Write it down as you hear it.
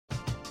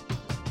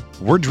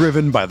We're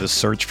driven by the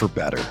search for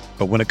better.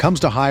 But when it comes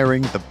to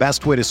hiring, the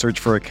best way to search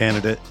for a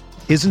candidate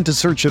isn't to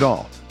search at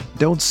all.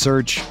 Don't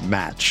search,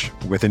 match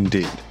with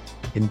Indeed.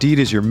 Indeed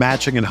is your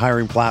matching and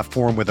hiring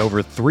platform with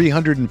over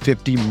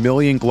 350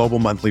 million global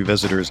monthly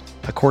visitors,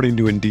 according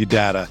to Indeed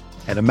data,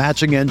 and a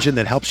matching engine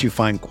that helps you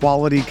find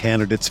quality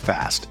candidates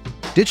fast.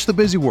 Ditch the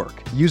busy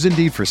work. Use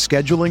Indeed for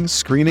scheduling,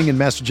 screening, and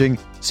messaging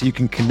so you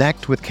can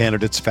connect with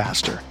candidates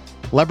faster.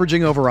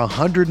 Leveraging over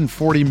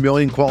 140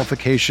 million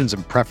qualifications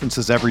and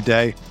preferences every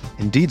day,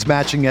 Indeed's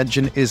matching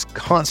engine is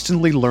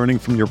constantly learning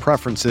from your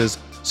preferences,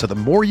 so the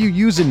more you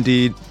use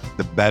Indeed,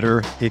 the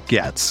better it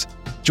gets.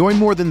 Join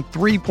more than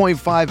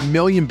 3.5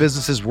 million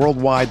businesses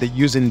worldwide that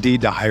use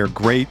Indeed to hire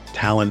great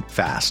talent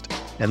fast.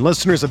 And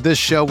listeners of this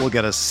show will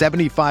get a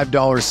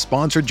 $75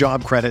 sponsored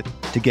job credit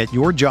to get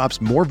your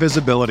jobs more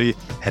visibility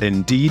at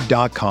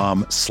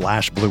Indeed.com/Blue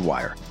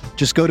Wire.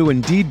 Just go to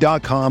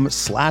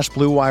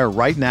Indeed.com/Blue Wire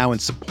right now and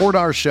support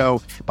our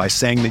show by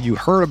saying that you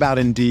heard about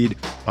Indeed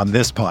on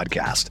this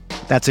podcast.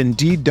 That's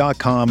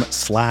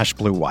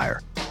Indeed.com/Blue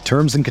Wire.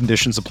 Terms and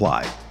conditions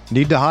apply.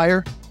 Need to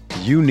hire?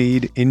 You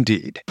need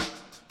Indeed.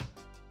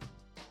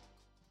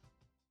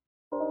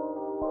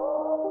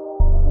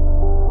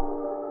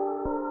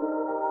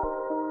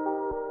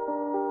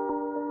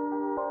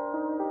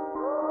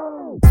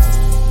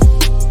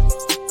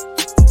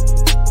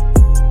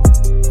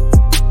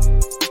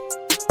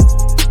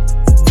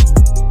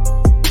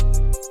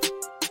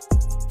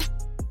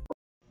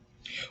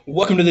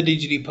 Welcome to the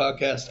DGD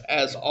podcast.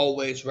 As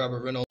always,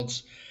 Robert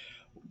Reynolds.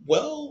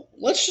 Well,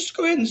 let's just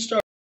go ahead and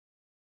start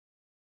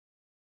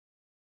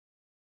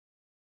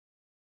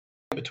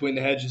between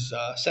the hedges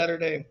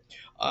Saturday.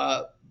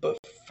 But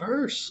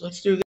first,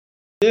 let's do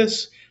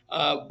this.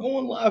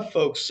 Going live,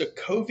 folks.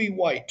 Sokovie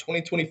White,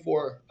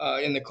 2024,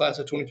 in the class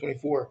of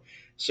 2024.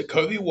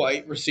 Sokovie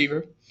White,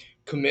 receiver,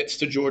 commits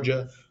to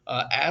Georgia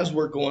as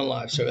we're going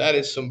live. So that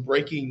is some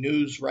breaking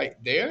news right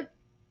there.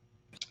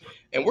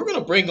 And we're going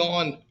to bring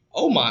on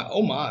Oh my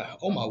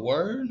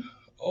word.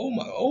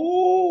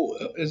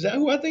 Is that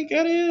who I think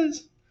that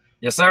is?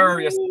 Yes, sir.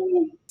 Yes,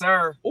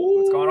 sir.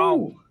 What's going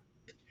on?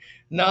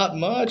 Not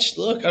much.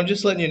 Look, I'm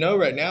just letting you know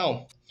right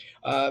now.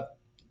 I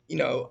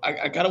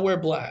got to wear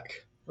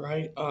black,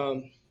 right?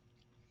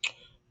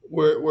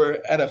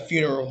 We're at a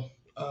funeral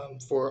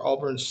for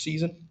Auburn's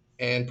season,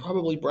 and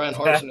probably Brian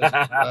Hartson is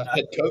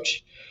head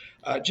coach.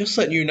 Just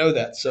letting you know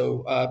that.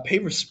 So pay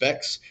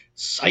respects.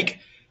 Psych.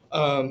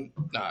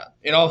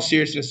 In all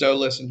seriousness, though,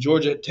 listen,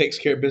 Georgia takes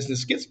care of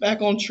business, gets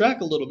back on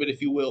track a little bit,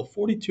 if you will,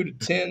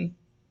 42-10.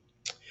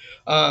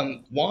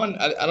 Juan,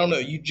 I don't know,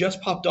 you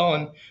just popped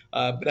on,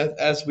 but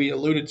as we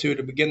alluded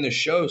to begin the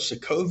show,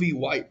 Sokovie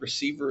White,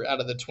 receiver out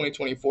of the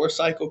 2024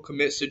 cycle,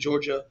 commits to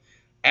Georgia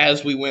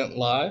as we went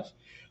live.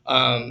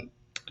 Don't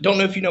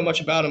know if you know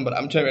much about him, but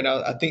I'm telling you right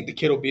now, I think the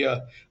kid will be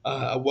a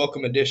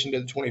welcome addition to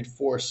the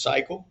 24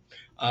 cycle,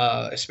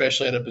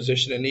 especially at a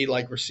position of need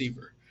like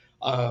receiver.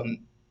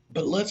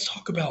 But let's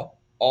talk about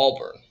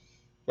Auburn,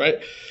 right?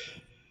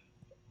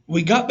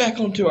 We got back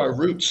onto our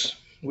roots.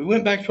 We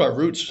went back to our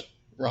roots,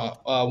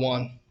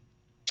 Juan.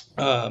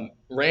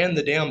 Ran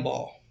the damn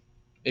ball,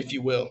 if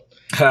you will.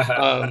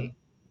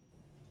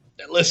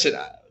 Listen,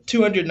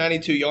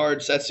 292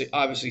 yards, that's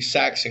obviously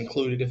sacks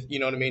included, if you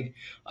know what I mean.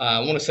 I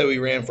want to say we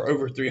ran for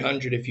over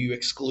 300 if you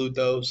exclude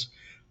those.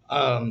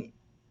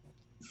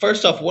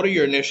 First off, what are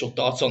your initial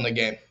thoughts on the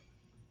game?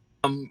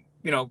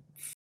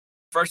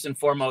 First and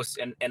foremost,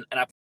 and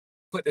I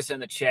put this in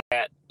the chat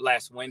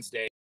last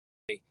Wednesday.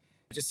 I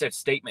just said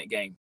statement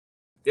game.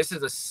 This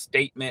is a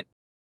statement.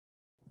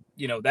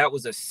 That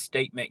was a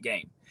statement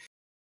game,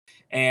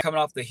 and coming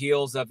off the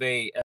heels of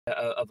a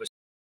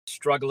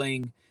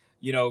struggling,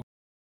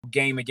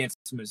 game against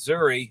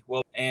Missouri.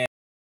 Well, and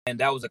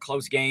that was a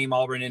close game.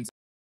 Auburn ends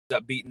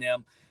up beating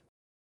them.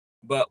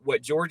 But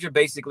what Georgia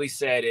basically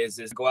said is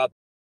go out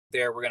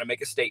there. We're going to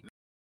make a statement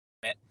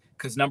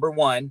because number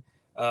one,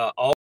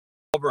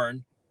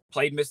 Auburn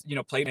played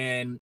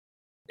in.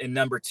 And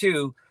number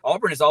two,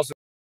 Auburn is also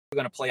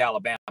going to play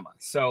Alabama.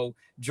 So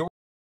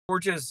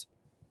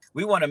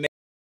we want to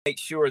make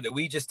sure that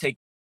we just take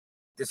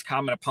this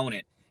common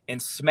opponent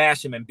and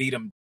smash them and beat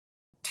them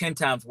 10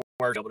 times what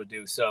we're able to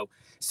do. So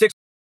 6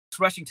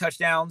 rushing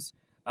touchdowns,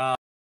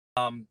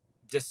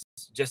 just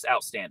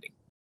outstanding.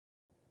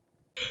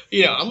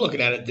 I'm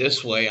looking at it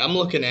this way. I'm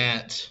looking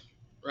at,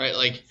 right,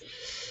 like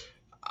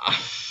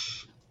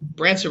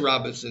Branson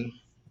Robinson,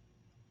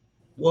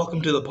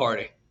 welcome to the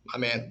party. My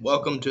man,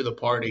 welcome to the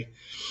party.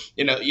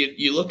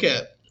 You look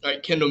at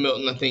Kendall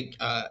Milton, I think,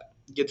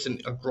 gets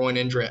a groin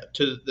injury.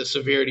 To the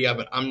severity of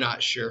it, I'm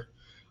not sure.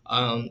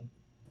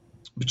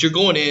 But you're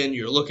going in,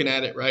 you're looking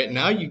at it, right?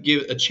 Now you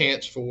give a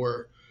chance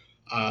for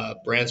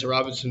Branson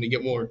Robinson to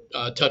get more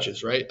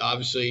touches, right?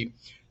 Obviously,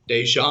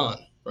 Dejan,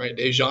 right?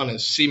 Dejan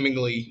has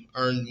seemingly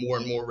earned more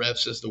and more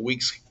reps as the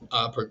weeks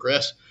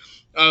progress.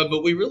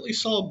 But we really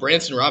saw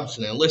Branson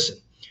Robinson. And listen,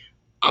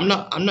 I'm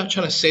not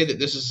trying to say that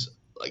this is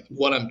like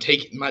what I'm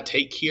taking my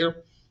take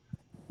here,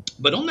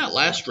 but on that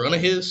last run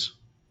of his,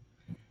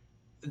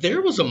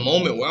 there was a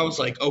moment where I was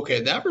like,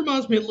 okay, that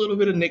reminds me a little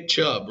bit of Nick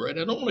Chubb, right?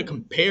 I don't want to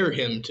compare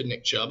him to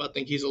Nick Chubb. I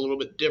think he's a little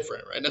bit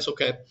different, right? That's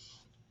okay.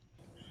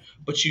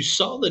 But you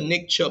saw the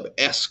Nick Chubb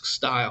esque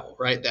style,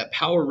 right? That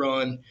power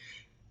run.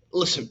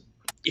 Listen,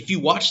 if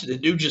you watched it, the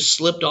dude just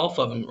slipped off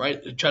of him,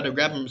 right? Tried to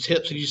grab him his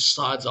hips and he just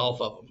slides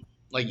off of him.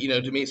 Like,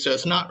 to me, so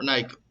it's not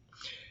like,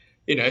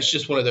 it's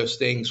just one of those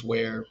things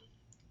where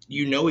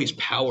he's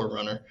power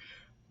runner.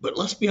 But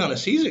let's be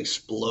honest, he's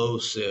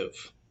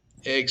explosive.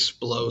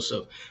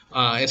 Explosive.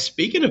 And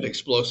speaking of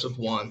explosive,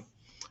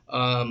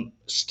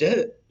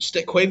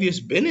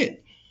 Stequavius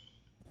Bennett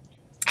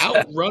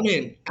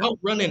outrunning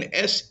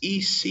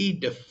SEC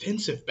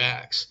defensive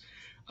backs,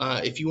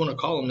 if you want to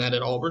call them that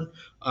at Auburn.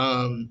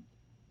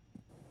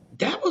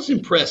 That was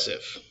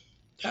impressive.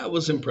 That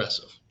was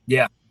impressive.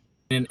 Yeah,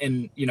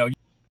 and you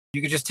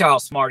could just tell how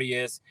smart he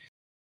is.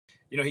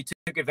 He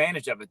took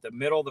advantage of it. The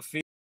middle of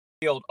the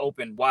field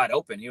open, wide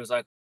open. He was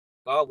like,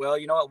 "Oh well,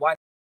 you know what? Why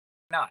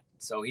not?"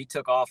 So he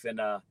took off, and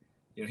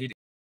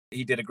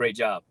he did a great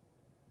job.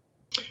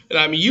 And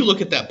I mean, you look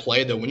at that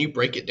play though. When you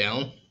break it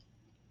down,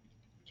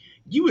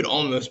 you would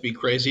almost be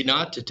crazy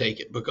not to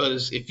take it,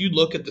 because if you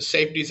look at the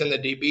safeties and the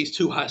DBs,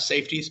 two high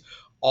safeties,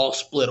 all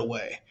split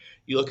away.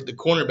 You look at the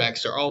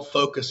cornerbacks; they're all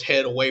focused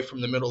head away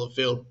from the middle of the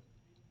field.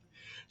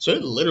 So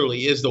it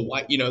literally is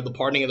the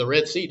parting of the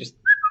Red Sea. Just,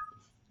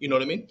 you know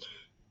what I mean?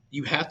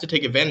 You have to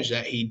take advantage of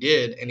that. He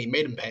did, and he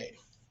made him pay,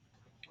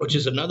 which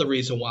is another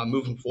reason why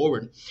moving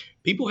forward,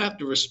 people have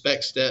to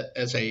respect Stet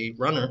as a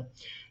runner,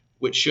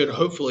 which should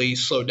hopefully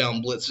slow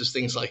down blitzes,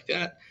 things like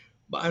that,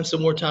 buy him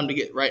some more time to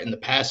get right in the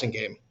passing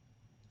game.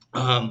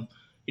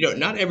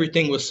 Not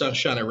everything was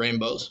sunshine and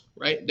rainbows,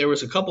 right? There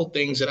was a couple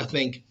things that I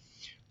think,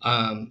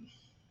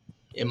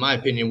 in my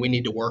opinion, we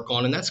need to work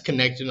on, and that's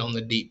connecting on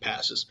the deep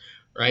passes,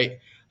 right?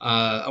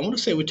 I want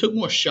to say we took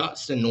more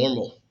shots than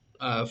normal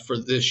for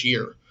this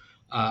year.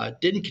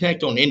 Didn't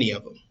connect on any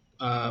of them.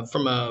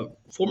 From a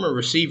former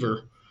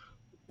receiver,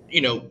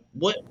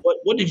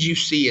 what did you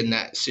see in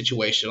that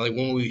situation? Like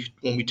when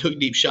we took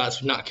deep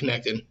shots, not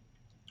connecting.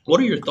 What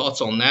are your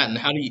thoughts on that, and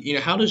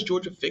how does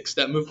Georgia fix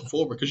that moving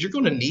forward? Because you're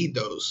going to need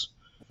those.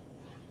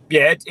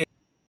 Yeah,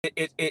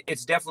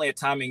 it's definitely a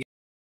timing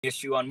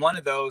issue. On one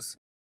of those,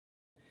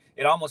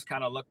 it almost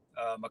kind of looked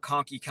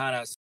McConkey kind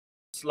of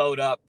slowed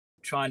up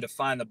trying to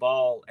find the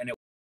ball, and it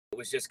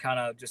was just kind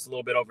of just a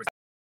little bit over.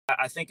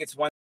 I think it's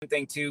one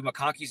thing too.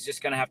 McConkey's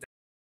just going to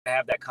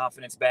have that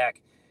confidence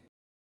back.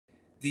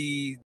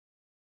 The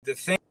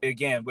thing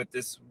again with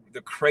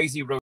the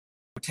crazy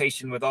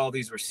rotation with all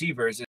these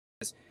receivers is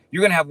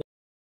you're going to have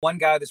one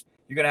guy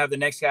you're going to have the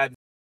next guy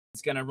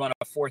that's going to run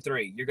a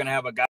 4-3. You're going to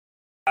have a guy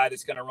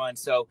that's going to run.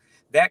 So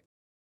that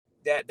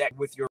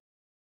with your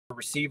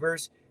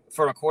receivers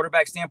from a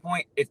quarterback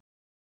standpoint,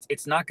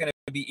 it's not going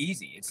to be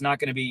easy. It's not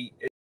going to be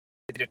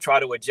to try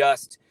to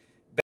adjust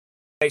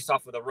based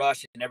off of the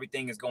rush, and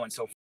everything is going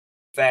so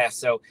fast.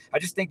 So I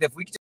just think that if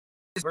we could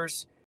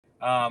just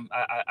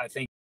I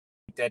think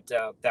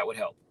that would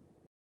help.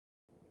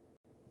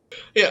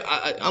 Yeah,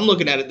 I'm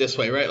looking at it this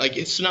way, right? Like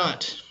it's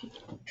not,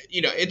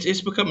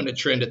 it's becoming a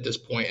trend at this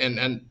point,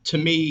 and to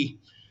me,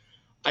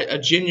 I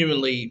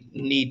genuinely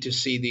need to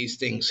see these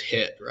things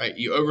hit, right?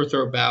 You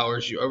overthrow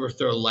Bowers, you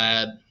overthrow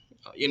Ladd,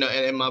 and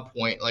in my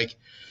point, like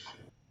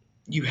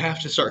you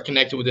have to start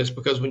connecting with this,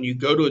 because when you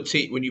go to a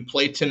team, when you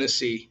play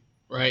Tennessee,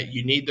 right,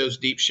 you need those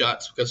deep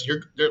shots, because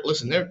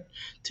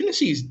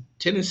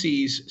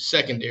Tennessee's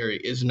secondary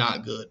is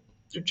not good.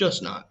 They're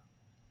just not.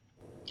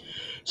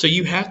 So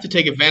you have to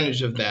take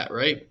advantage of that,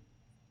 right?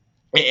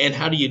 And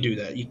how do you do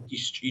that?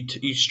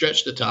 You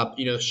stretch the top,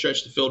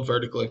 stretch the field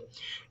vertically,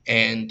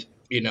 and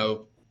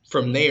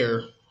from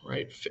there,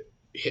 right,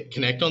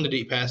 connect on the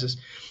deep passes,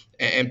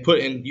 and put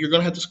in. You're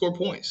going to have to score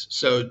points.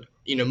 So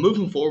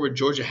moving forward,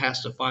 Georgia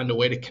has to find a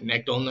way to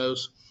connect on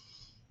those.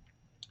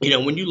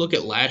 When you look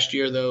at last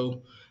year,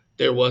 though,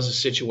 there was a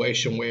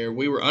situation where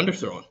we were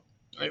underthrown,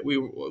 right?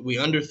 We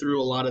underthrew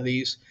a lot of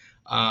these.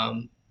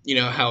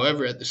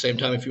 However, at the same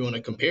time, if you want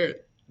to compare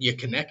it, you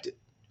connect it,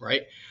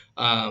 right?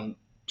 So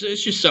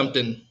it's just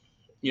something,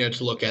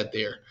 to look at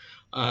there.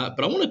 But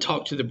I want to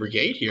talk to the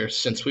brigade here,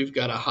 since we've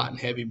got a hot and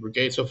heavy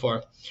brigade so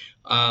far.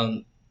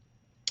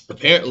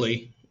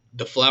 Apparently,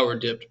 the Flower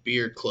Dipped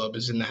Beard Club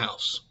is in the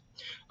house.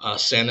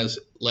 Santa's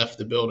left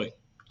the building.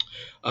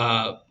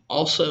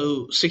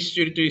 Also,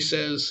 62-3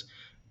 says,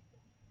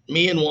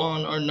 me and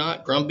Juan are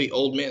not grumpy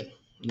old men.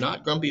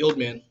 Not grumpy old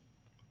men.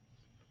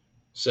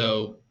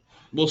 So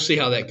we'll see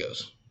how that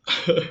goes.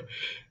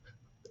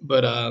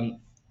 But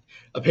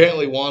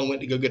apparently Juan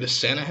went to go get a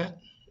Santa hat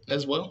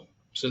as well.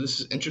 So this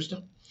is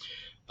interesting.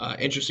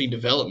 Interesting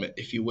development,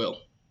 if you will.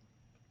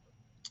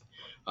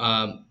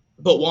 But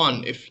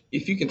Juan, if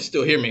you can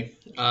still hear me,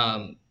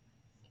 I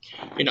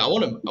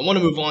want to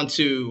move on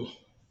to,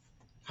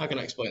 how can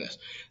I explain this?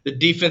 The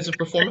defensive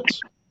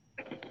performance.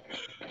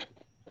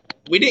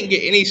 We didn't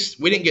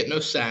get no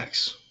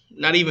sacks,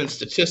 not even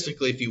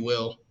statistically, if you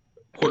will,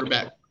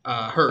 quarterback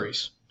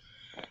hurries.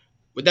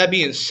 With that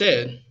being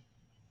said,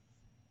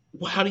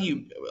 how do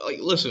you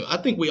listen? I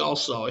think we all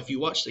saw, if you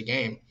watched the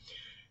game,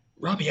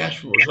 Robbie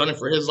Ashford was running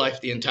for his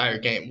life the entire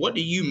game. What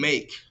do you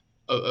make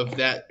of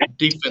that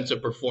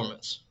defensive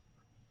performance?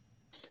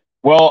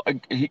 Well,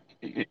 can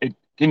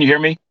you hear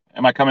me?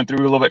 Am I coming through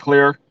a little bit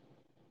clearer?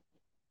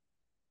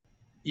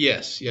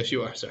 Yes,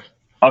 you are, sir.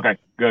 Okay,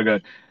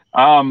 good.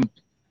 Um,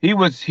 he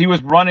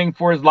was running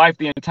for his life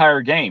the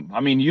entire game.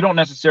 I mean, you don't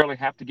necessarily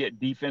have to get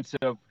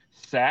defensive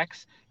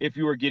sacks if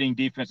you are getting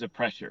defensive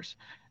pressures.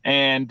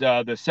 And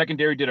the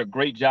secondary did a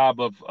great job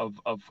of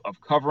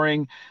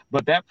covering,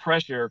 but that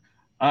pressure,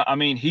 I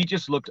mean, he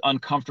just looked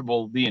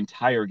uncomfortable the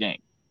entire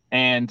game.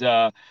 And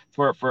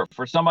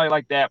for somebody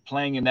like that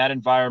playing in that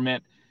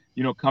environment,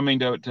 coming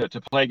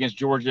to play against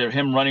Georgia,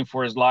 him running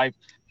for his life,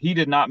 he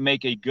did not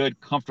make a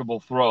good, comfortable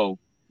throw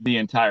the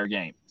entire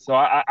game. So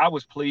I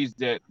was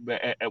pleased at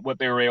what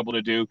they were able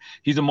to do.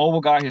 He's a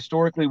mobile guy.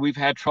 Historically, we've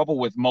had trouble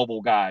with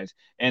mobile guys,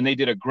 and they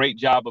did a great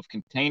job of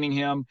containing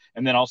him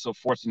and then also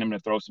forcing him to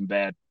throw some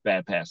bad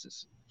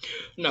passes.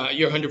 No,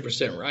 you're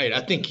 100% right.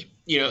 I think,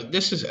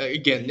 this is,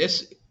 again,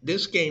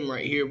 this game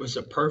right here was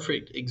a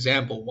perfect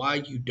example why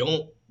you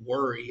don't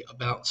worry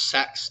about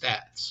sack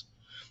stats.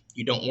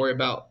 You don't worry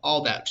about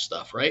all that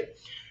stuff, right?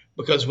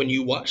 Because when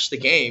you watch the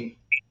game,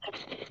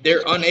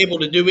 they're unable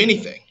to do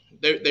anything.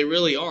 They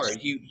really are.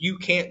 You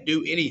can't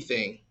do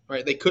anything,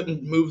 right? They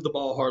couldn't move the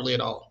ball hardly at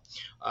all.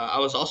 I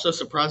was also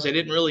surprised they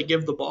didn't really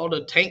give the ball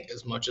to Tank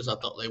as much as I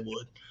thought they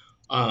would.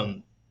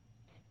 Um,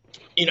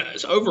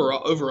 so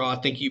overall, I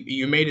think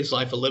you made his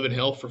life a living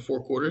hell for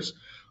 4 quarters.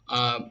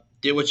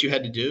 Did what you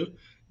had to do.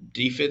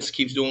 Defense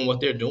keeps doing what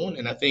they're doing,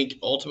 and I think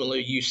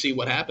ultimately you see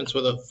what happens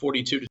with a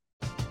 42.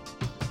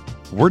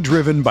 We're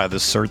driven by the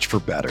search for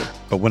better.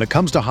 But when it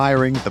comes to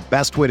hiring, the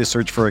best way to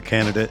search for a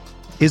candidate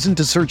isn't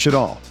to search at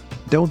all.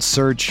 Don't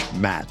search,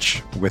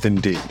 match with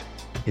Indeed.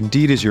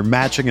 Indeed is your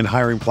matching and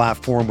hiring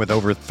platform with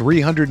over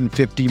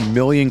 350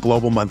 million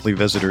global monthly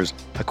visitors,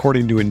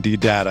 according to Indeed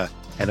data,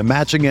 and a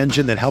matching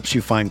engine that helps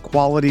you find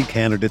quality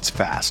candidates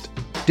fast.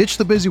 Ditch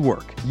the busy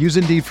work. Use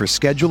Indeed for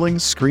scheduling,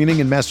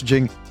 screening, and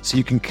messaging so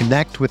you can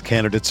connect with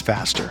candidates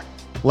faster.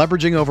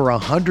 Leveraging over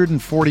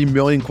 140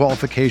 million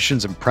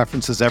qualifications and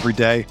preferences every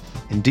day,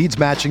 Indeed's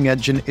matching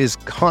engine is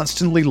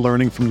constantly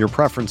learning from your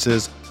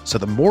preferences, so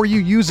the more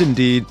you use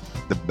Indeed,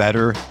 the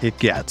better it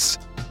gets.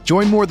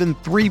 Join more than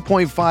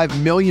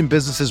 3.5 million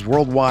businesses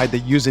worldwide that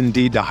use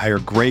Indeed to hire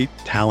great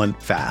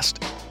talent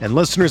fast. And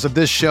listeners of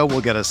this show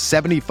will get a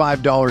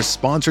 $75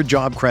 sponsored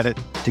job credit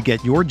to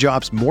get your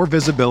jobs more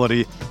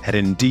visibility at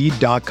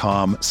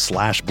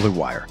Indeed.com/Blue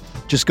Wire.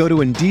 Just go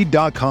to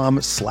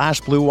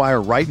Indeed.com/Blue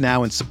Wire right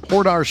now and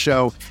support our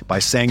show by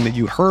saying that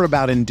you heard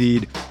about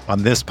Indeed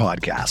on this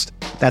podcast.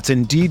 That's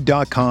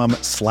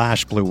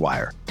Indeed.com/Blue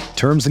Wire.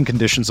 Terms and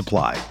conditions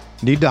apply.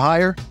 Need to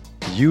hire?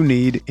 You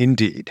need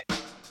Indeed.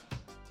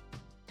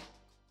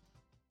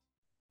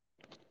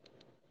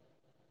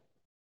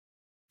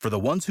 For the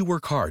ones who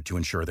work hard to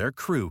ensure their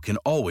crew can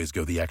always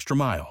go the extra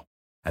mile,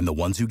 and the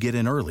ones who get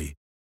in early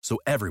so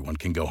everyone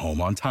can go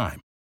home on time,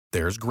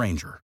 there's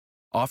Grainger,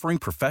 offering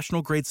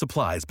professional-grade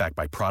supplies backed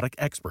by product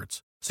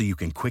experts so you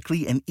can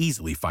quickly and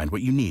easily find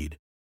what you need.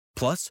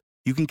 Plus,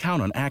 you can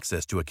count on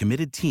access to a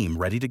committed team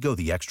ready to go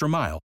the extra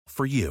mile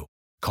for you.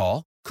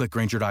 Call, click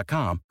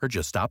Grainger.com, or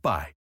just stop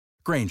by.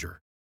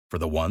 Grainger, for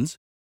the ones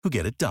who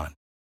get it done.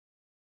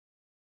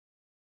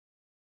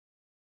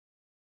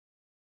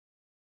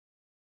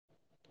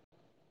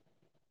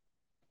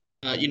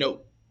 Uh, you know,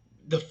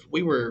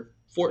 we were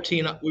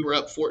 14. We were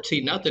up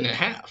 14-0 at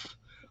half.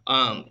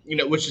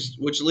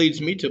 Which leads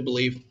me to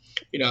believe,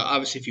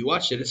 obviously if you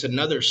watched it, it's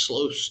another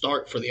slow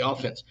start for the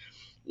offense.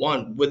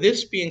 One, with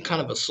this being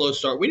kind of a slow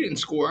start, we didn't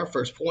score our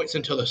first points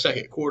until the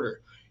second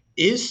quarter.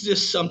 Is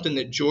this something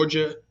that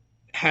Georgia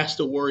has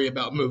to worry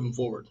about moving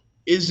forward?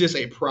 Is this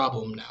a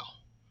problem now?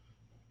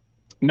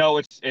 No,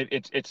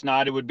 it's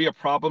not. It would be a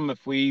problem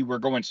if we were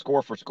going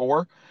score for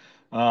score,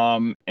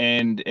 or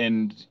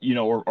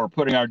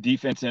putting our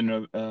defense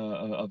in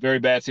a very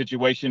bad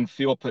situation,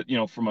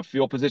 from a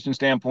field position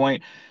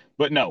standpoint.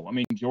 But no, I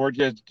mean,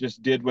 Georgia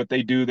just did what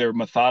they do. They're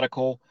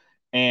methodical,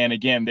 and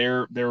again,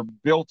 they're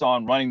built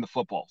on running the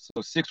football.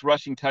 So 6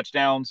 rushing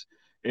touchdowns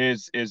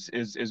is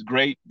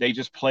great. They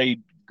just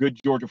played good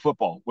Georgia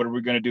football. What are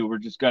we going to do? We're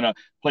just going to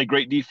play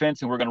great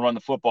defense, and we're going to run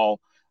the football.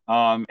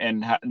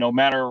 No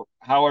matter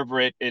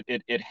however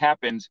it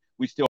happens,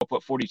 we still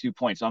put 42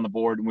 points on the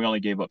board, and we only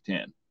gave up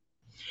 10.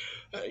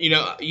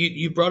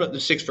 You brought up the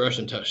 6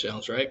 rushing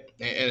touchdowns, right?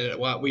 And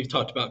we've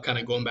talked about kind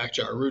of going back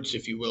to our roots,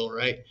 if you will,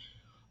 right?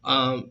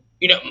 I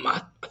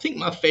think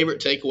my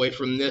favorite takeaway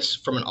from this,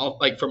 from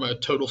a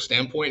total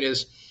standpoint,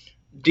 is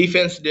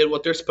defense did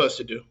what they're supposed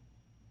to do,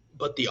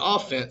 but the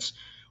offense,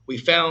 we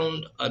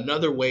found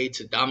another way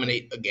to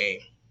dominate a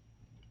game,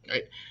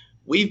 right?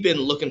 We've been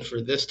looking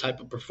for this type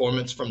of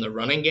performance from the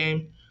running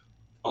game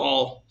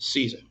all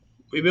season.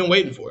 We've been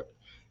waiting for it.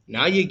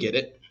 Now you get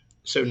it.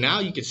 So now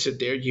you can sit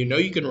there.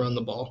 You can run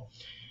the ball.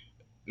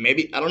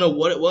 Maybe, I don't know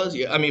what it was.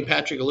 I mean,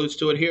 Patrick alludes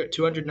to it here,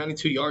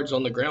 292 yards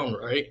on the ground,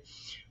 right?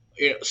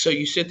 So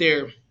you sit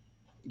there,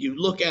 you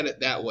look at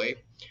it that way.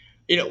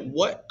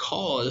 What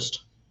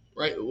caused,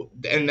 right?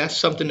 And that's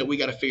something that we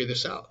got to figure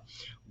this out.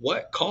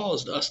 What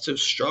caused us to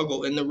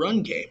struggle in the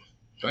run game,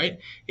 right?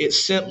 It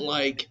seemed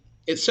like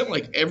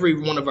every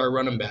one of our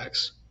running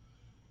backs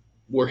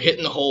were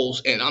hitting the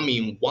holes, and I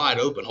mean wide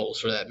open holes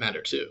for that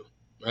matter too,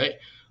 right?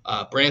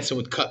 Branson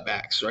with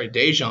cutbacks, right?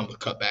 Dejon with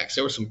cutbacks.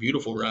 There were some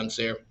beautiful runs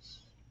there.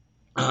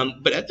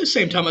 But at the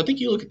same time, I think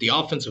you look at the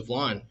offensive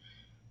line.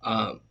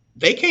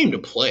 They came to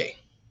play,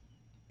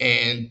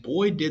 and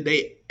boy, did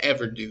they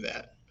ever do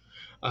that.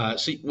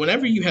 See,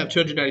 whenever you have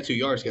 292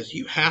 yards, guys,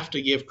 you have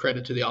to give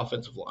credit to the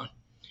offensive line.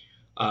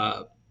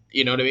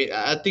 You know what I mean?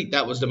 I think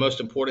that was the most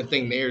important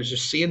thing there is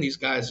just seeing these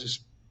guys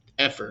just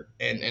effort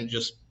and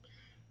just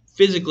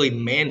physically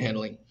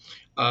manhandling.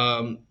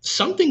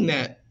 Something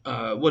that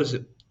what is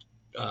it?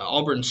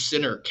 Auburn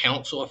Center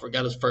Council. I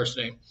forgot his first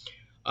name.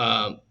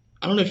 I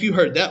don't know if you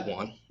heard that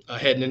one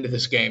heading into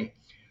this game.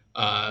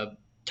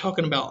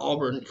 Talking about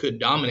Auburn could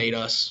dominate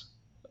us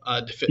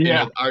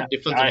Yeah, our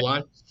defensive I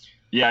line.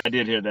 yeah, I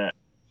did hear that.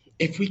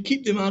 If we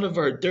keep them out of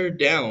our third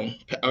down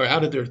or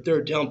out of their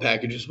third down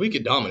packages, we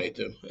could dominate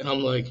them. And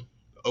I'm like,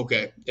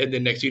 okay. And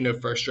then next thing you know,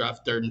 first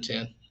drive, 3rd and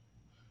 10,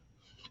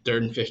 3rd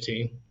and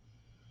 15.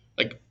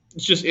 Like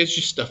it's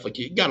just stuff like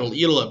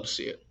you love to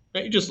see it.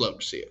 Right? You just love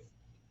to see it.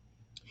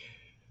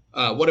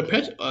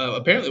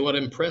 Apparently what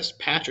impressed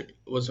Patrick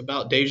was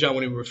about Dejon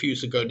when he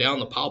refused to go down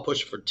the pile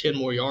push for 10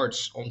 more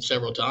yards on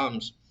several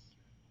times.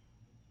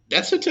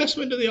 That's a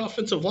testament to the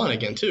offensive line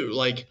again too.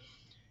 Like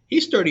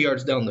he's 30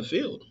 yards down the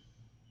field,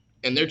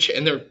 and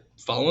they're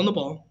following the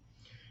ball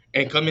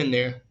and come in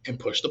there and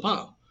push the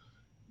pile.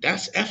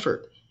 That's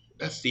effort.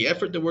 That's the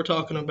effort that we're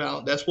talking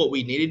about. That's what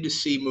we needed to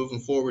see moving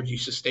forward. You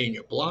sustain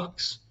your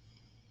blocks,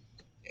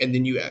 and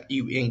then you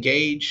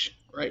engage,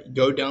 right?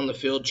 Go down the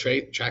field,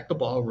 track the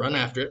ball, run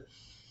after it.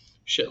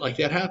 Shit like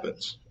that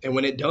happens. And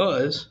when it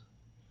does,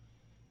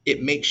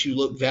 it makes you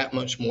look that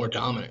much more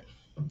dominant,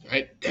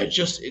 right? It's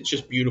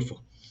just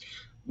beautiful.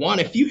 Juan,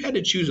 if you had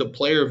to choose a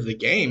player of the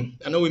game,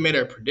 I know we made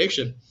our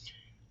prediction.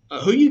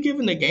 Who are you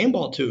giving the game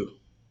ball to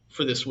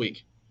for this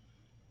week?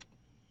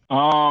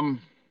 Obviously,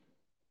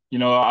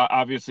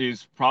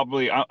 it's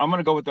probably I'm going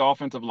to go with the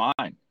offensive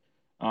line.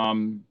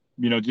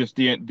 Just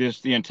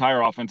the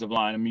entire offensive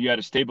line. I mean, you had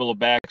a stable of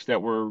backs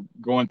that were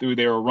going through,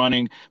 they were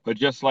running, but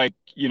just like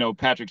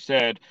Patrick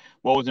said,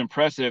 what was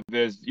impressive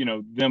is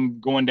them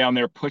going down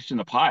there pushing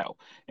the pile.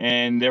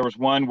 And there was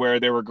one where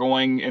they were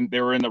going and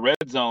they were in the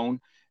red zone,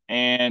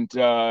 and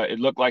it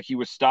looked like he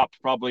was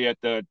stopped probably at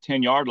the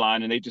 10-yard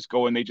line, and they just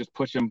go and they just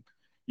push him,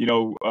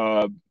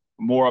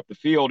 more up the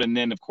field, and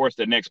then of course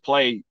the next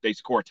play they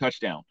score a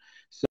touchdown.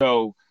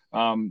 So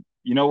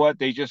you know what?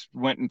 They just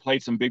went and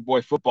played some big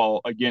boy football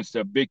against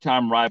a big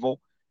time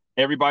rival.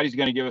 Everybody's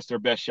going to give us their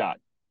best shot.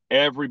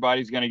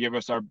 Everybody's going to give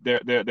us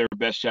their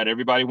best shot.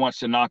 Everybody wants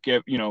to knock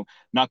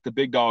the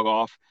big dog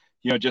off.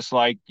 Just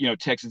like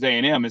Texas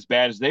A&M, as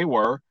bad as they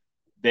were,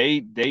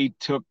 they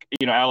took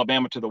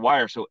Alabama to the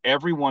wire. So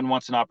everyone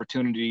wants an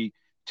opportunity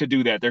to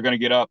do that. They're going to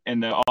get up,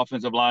 and the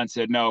offensive line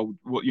said, no,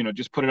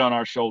 just put it on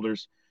our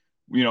shoulders.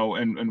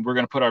 And we're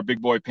going to put our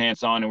big boy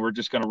pants on, and we're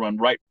just going to run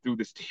right through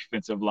this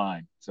defensive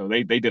line. So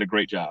they did a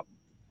great job.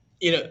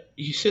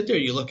 You sit there,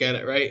 you look at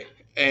it, right?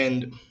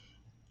 And,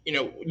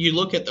 you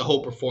look at the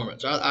whole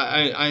performance.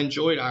 I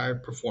enjoyed our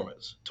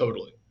performance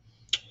totally.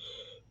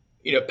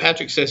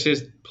 Patrick says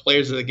his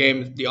players of the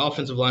game, the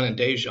offensive line and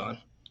Dejon.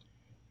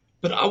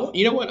 But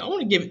you know what? I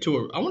want to give it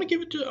to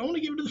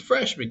the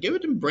freshman. Give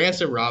it to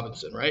Branson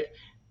Robinson, right?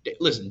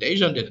 Listen,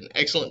 Dejon did an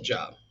excellent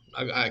job.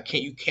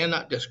 You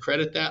cannot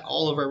discredit that.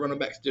 All of our running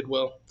backs did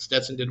well.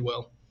 Stetson did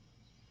well.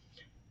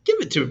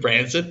 Give it to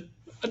Branson.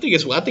 I think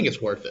it's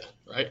worth it,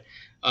 right?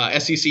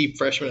 SEC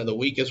Freshman of the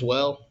Week as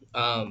well.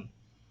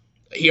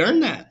 He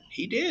earned that.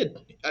 He did.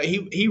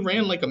 He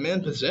ran like a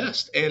man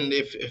possessed. And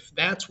if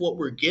that's what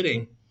we're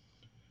getting,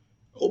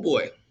 oh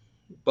boy,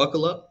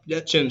 buckle up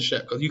that chin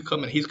check because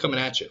he's coming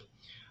at you.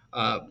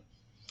 Now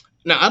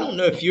I don't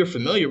know if you're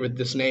familiar with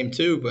this name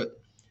too, but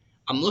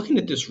I'm looking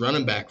at this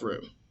running back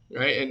room.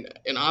 Right,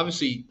 and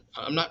obviously,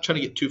 I'm not trying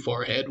to get too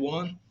far ahead,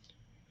 Juan,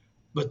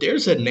 but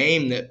there's a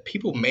name that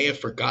people may have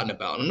forgotten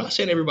about. I'm not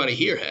saying everybody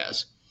here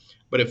has,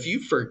 but if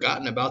you've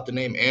forgotten about the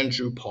name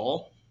Andrew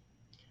Paul,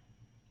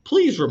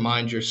 please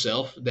remind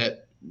yourself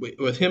that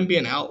with him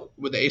being out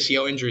with the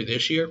ACL injury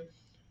this year,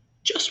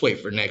 just wait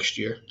for next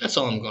year. That's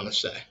all I'm going to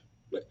say.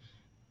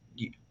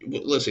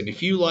 Listen,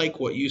 if you like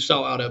what you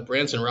saw out of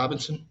Branson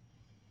Robinson,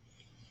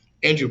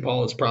 Andrew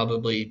Paul is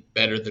probably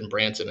better than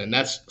Branson, and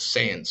that's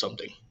saying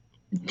something.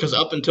 Because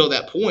up until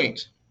that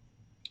point,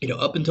 if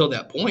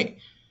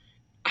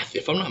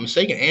I'm not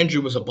mistaken,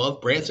 Andrew was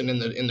above Branson in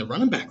the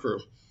running back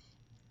room.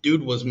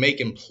 Dude was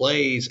making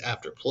plays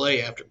after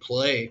play after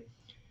play.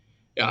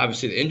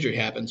 Obviously the injury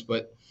happens,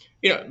 but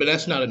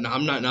that's not.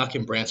 I'm not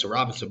knocking Branson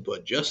Robinson,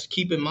 but just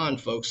keep in mind,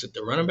 folks, that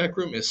the running back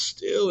room is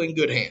still in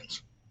good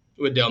hands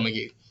with Del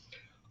McGee.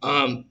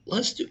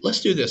 Let's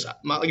do this.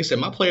 Like I said,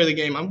 my player of the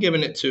game, I'm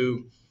giving it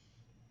to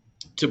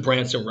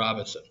Branson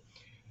Robinson.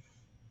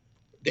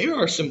 There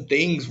are some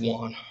things,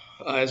 Juan,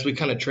 as we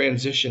kind of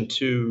transition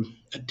to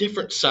a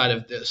different side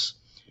of this.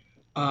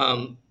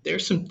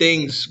 There's some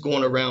things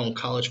going around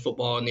college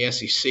football in the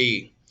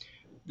SEC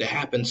that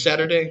happened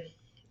Saturday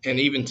and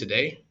even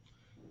today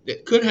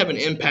that could have an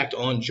impact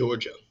on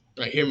Georgia.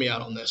 Right, hear me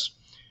out on this.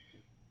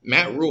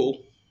 Matt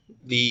Rule,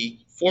 the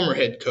former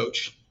head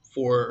coach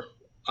for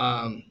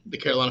the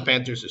Carolina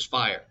Panthers, is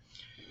fired.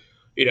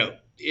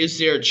 Is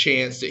there a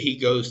chance that he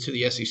goes to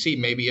the SEC?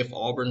 Maybe if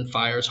Auburn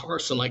fires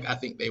Harsin, like I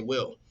think they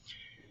will.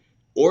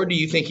 Or do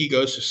you think he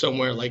goes to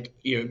somewhere like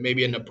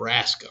maybe a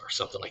Nebraska or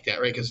something like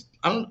that, right? Because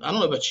I don't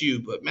know about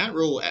you, but Matt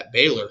Rule at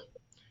Baylor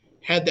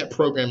had that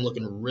program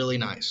looking really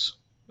nice.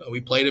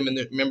 We played him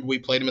we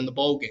played him in the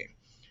bowl game.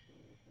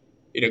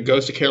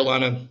 Goes to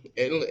Carolina,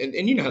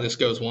 and you know how this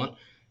goes. One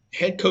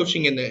head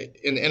coaching in the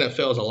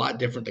NFL is a lot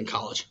different than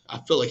college. I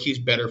feel like he's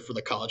better for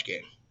the college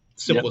game.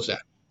 Simple as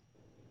that.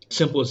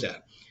 Simple as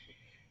that.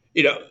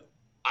 You know,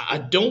 I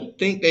don't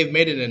think they've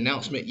made an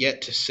announcement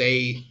yet to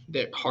say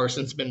that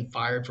Harsin's been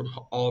fired from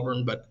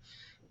Auburn, but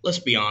let's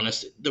be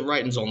honest, the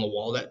writing's on the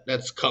wall.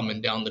 That's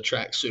coming down the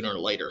track sooner or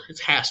later. It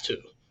has to.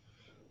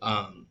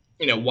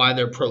 Why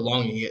they're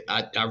prolonging it,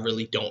 I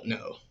really don't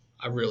know.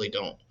 I really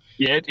don't.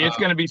 Yeah, it's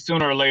going to be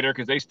sooner or later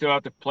because they still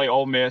have to play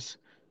Ole Miss,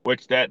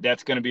 which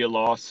that's going to be a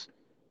loss.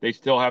 They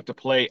still have to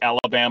play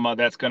Alabama.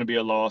 That's going to be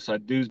a loss. I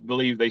do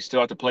believe they still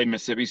have to play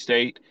Mississippi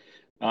State.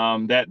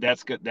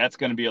 That's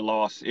going to be a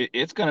loss.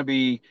 It's going to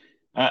be.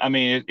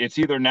 It's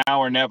either now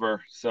or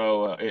never.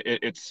 So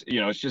it's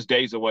just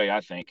days away, I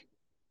think.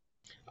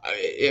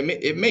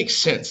 It makes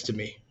sense to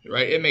me,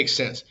 right? It makes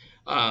sense.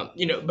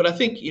 But I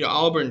think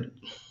Auburn.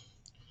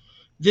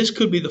 This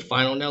could be the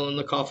final nail in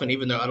the coffin,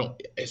 even though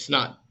it's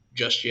not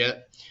just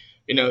yet.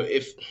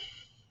 If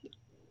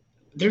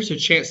there's a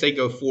chance they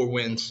go 4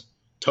 wins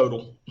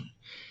total,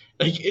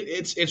 like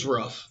it's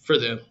rough for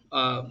them.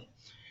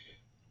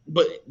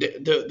 But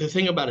the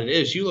thing about it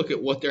is, you look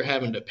at what they're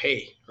having to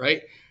pay,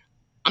 right?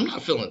 I'm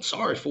not feeling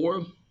sorry for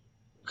them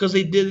because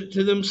they did it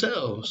to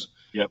themselves.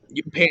 Yep.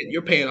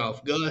 You're paying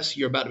off Gus.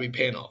 You're about to be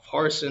paying off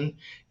Harsin.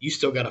 You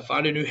still got to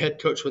find a new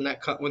head coach when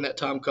that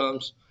time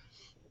comes.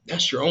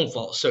 That's your own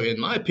fault. So, in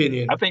my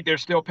opinion, I think they're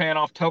still paying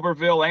off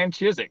Tuberville and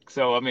Chiswick.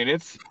 So,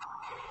 it's,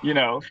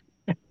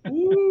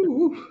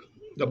 Ooh,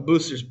 the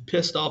boosters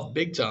pissed off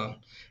big time,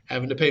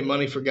 having to pay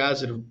money for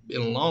guys that have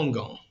been long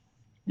gone.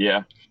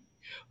 Yeah.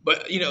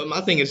 But,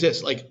 my thing is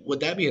this, like, with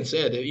that being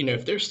said,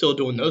 if they're still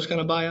doing those kind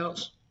of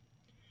buyouts,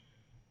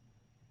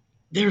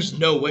 there's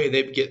no way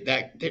they'd get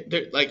that.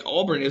 They're like,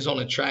 Auburn is on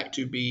a track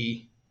to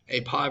be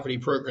a poverty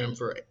program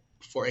for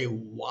a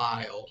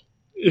while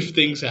if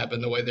things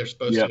happen the way they're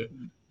supposed to.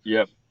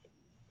 Yep.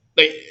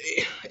 Like,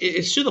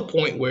 it's to the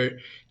point where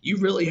you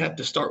really have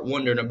to start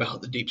wondering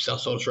about the Deep South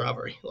Souls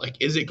rivalry. Like,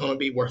 is it going to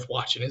be worth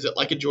watching? Is it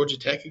like a Georgia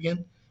Tech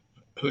again?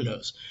 Who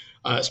knows?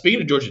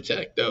 Speaking of Georgia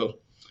Tech, though,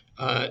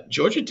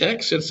 Georgia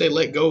Tech, since they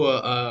let go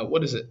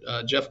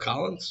of, Jeff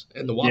Collins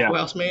and the Waffle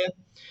House man,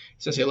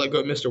 since they let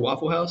go of Mr.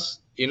 Waffle House,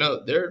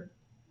 they're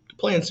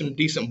playing some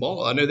decent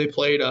ball. I know they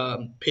played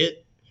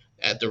Pitt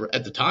at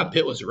the time.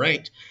 Pitt was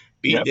ranked,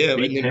 beat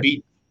them, and then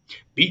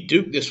beat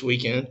Duke this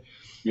weekend.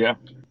 Yeah.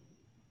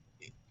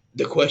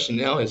 The question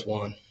now is,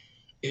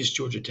 is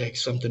Georgia Tech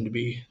something to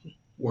be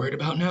worried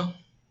about now?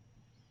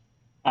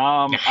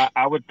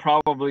 I would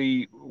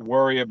probably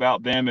worry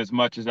about them as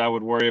much as I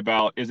would worry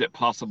about, is it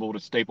possible to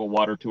staple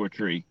water to a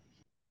tree?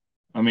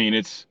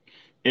 It's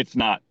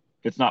not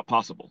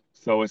possible.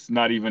 So it's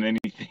not even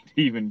anything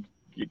to even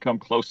come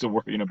close to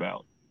worrying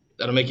about.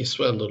 That'll make you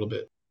sweat a little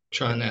bit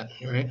trying that,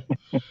 right?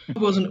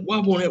 Why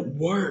won't it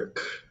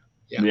work?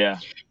 Yeah.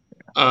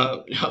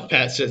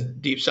 Pat says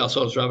Deep South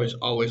Souls rivalry is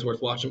always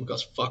worth watching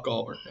because fuck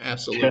Auburn.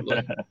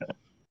 Absolutely.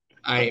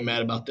 I ain't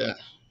mad about that.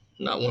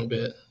 Not one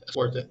bit. It's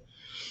worth it.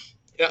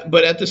 Yeah,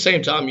 but at the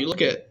same time, you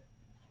look at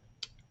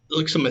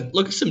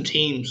some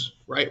teams,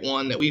 right?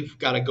 One that we've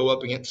got to go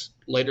up against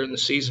later in the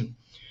season.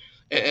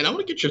 And I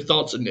want to get your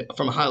thoughts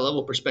from a high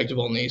level perspective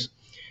on these.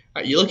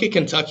 All right, you look at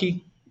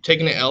Kentucky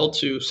taking an L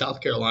to South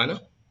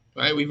Carolina,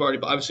 right? We've already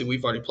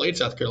played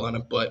South Carolina,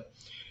 but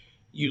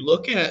you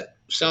look at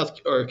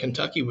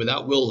Kentucky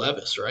without Will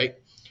Levis, right?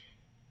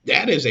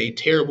 That is a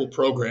terrible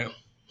program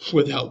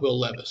without Will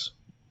Levis.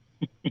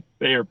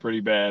 They are pretty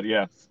bad,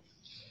 yes.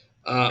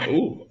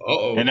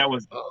 And that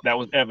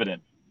was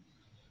evident.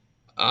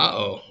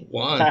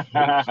 Juan.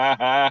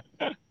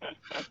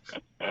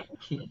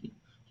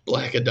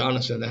 Black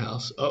Adonis in the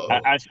house.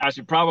 I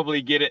should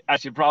probably get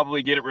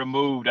it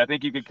removed. I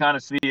think you could kind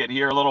of see it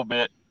here a little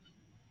bit,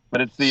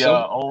 but it's the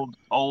old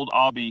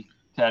Aubie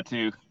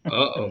tattoo.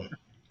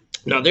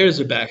 Now there's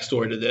a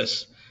backstory to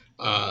this,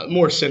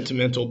 more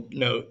sentimental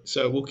note.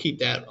 So we'll keep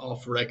that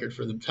off record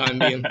for the time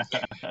being.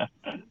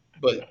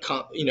 But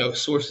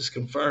sources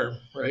confirm,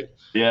 right?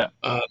 Yeah.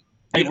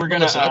 Hey, we're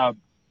gonna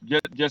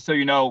just so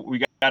you know,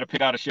 we got to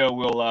pick out a show.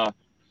 We'll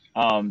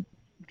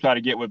try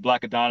to get with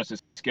Black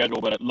Adonis' schedule,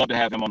 but I'd love to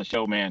have him on the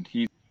show, man.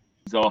 He's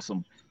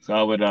awesome. So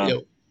I would.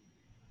 And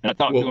I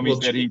talked to him.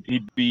 He said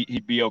he'd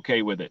be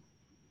okay with it.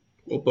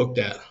 We'll book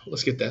that.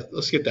 Let's get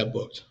that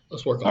booked.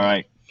 Let's work on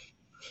it.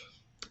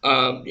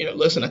 All right.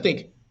 Listen, I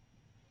think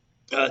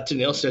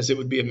Tanil says it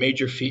would be a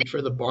major feat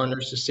for the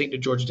Barners to sink to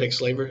Georgia Tech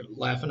slavery.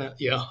 Laughing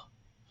at, yeah,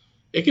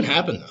 it can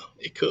happen though.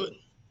 It could.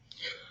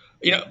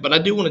 But I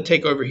do want to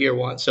take over here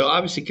once. So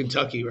obviously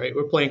Kentucky, right?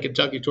 We're playing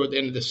Kentucky toward the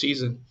end of the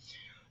season.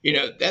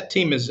 That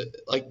team is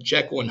like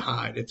Jekyll and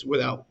Hyde. It's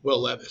without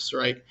Will Levis,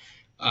 right?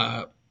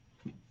 Uh,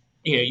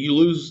 you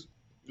lose,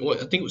 what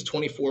I think it was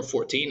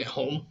 24-14 at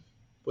home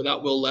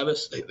without Will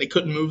Levis. They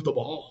couldn't move the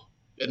ball.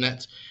 And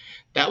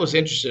that was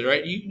interesting,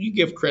 right? You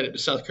give credit to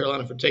South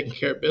Carolina for taking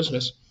care of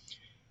business.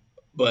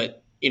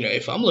 But,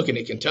 if I'm looking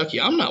at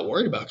Kentucky, I'm not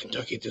worried about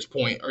Kentucky at this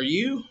point. Are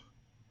you?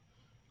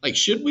 Like,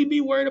 should we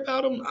be worried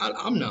about them?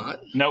 I'm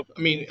not. Nope.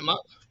 I mean,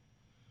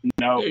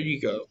 No, there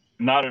you go.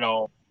 not at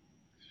all.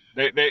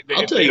 I'll If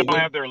tell they you don't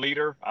have their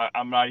leader,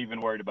 I'm not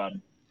even worried about it.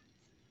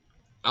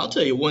 I'll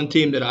tell you one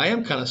team that I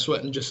am kind of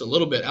sweating just a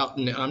little bit out,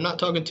 and I'm not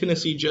talking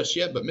Tennessee just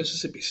yet, but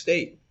Mississippi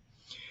State.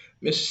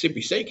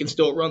 Mississippi State can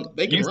still run.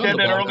 They can run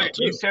the ball now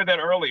too. You said that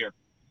earlier.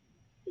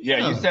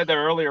 Yeah, you said that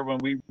earlier when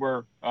we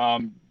were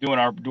doing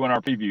our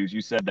previews.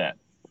 You said that.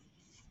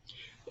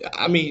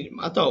 I mean,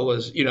 I thought it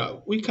was,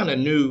 we kind of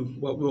knew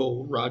what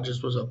Will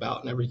Rogers was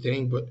about and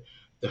everything, but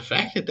the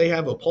fact that they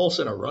have a pulse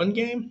in a run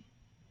game,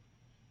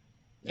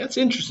 that's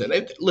interesting.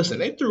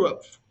 They threw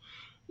up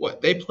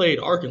they played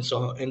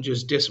Arkansas and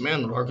just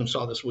dismantled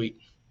Arkansas this week,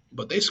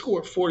 but they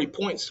scored 40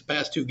 points the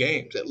past two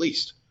games at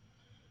least,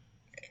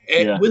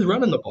 and with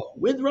running the ball.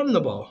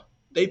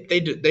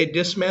 They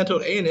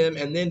dismantled A&M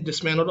and then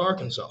dismantled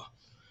Arkansas.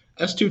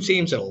 That's two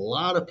teams that a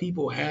lot of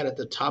people had at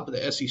the top of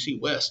the SEC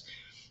West,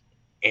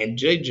 and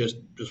Jay just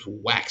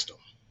waxed them.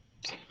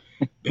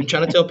 Been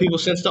trying to tell people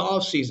since the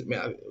offseason,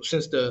 man,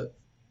 since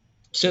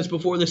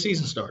before the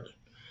season started.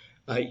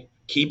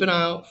 Keep an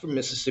eye out for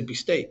Mississippi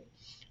State.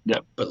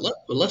 Yep. But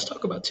let's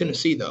talk about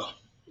Tennessee, though.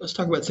 Let's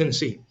talk about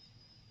Tennessee.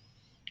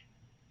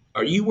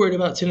 Are you worried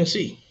about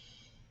Tennessee?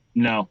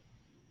 No,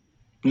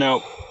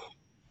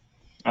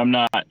 I'm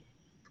not.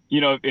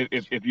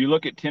 If you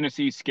look at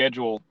Tennessee's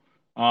schedule,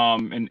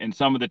 and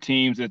some of the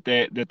teams that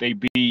they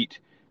beat,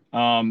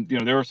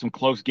 there were some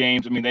close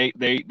games. I mean,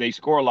 they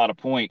score a lot of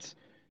points,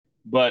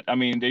 but I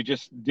mean, they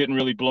just didn't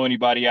really blow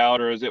anybody out,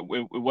 or is it?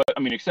 I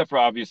mean, except for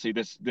obviously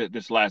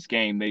this last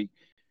game,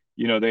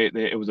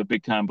 it was a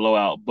big time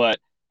blowout. But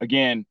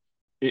again,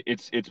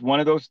 it's one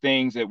of those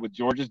things that with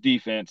Georgia's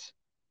defense,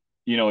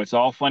 it's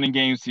all fun and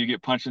games till you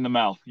get punched in the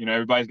mouth.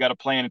 Everybody's got a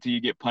plan until you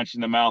get punched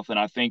in the mouth, and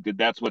I think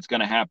that's what's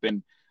going to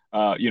happen.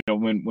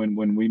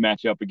 When we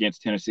match up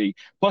against Tennessee.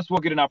 Plus, we'll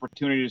get an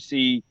opportunity to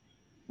see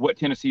what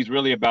Tennessee's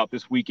really about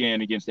this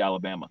weekend against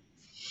Alabama,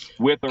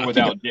 with or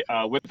without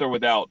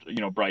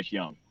Bryce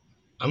Young.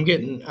 I'm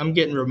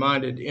getting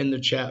reminded in the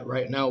chat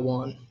right now,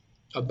 Juan,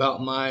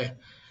 about my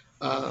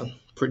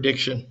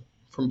prediction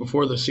from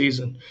before the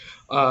season.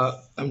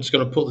 I'm just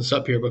going to pull this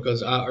up here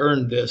because I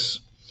earned this.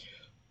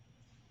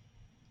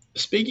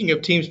 Speaking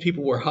of teams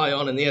people were high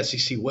on in the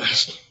SEC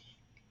West.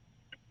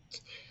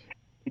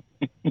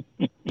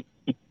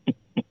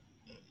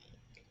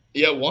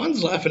 Yeah,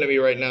 Juan's laughing at me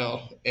right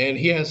now, and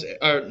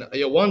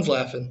Juan's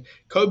laughing.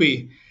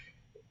 Kobe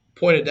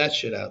pointed that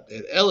shit out.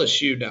 At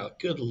LSU now,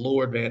 good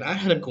Lord, man. I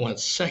had them going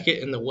second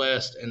in the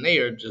West, and they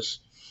are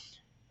just,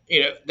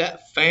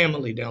 that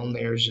family down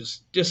there is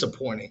just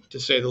disappointing, to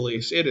say the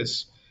least. It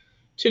is,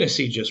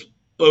 Tennessee just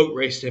boat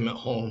raced him at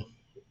home.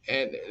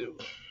 And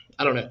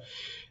I don't know.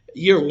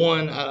 Year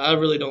one, I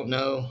really don't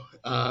know.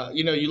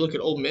 You look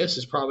at Ole Miss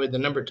is probably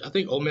I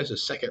think Ole Miss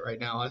is second right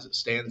now as it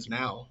stands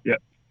now.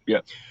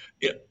 Yeah.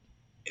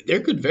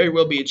 There could very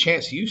well be a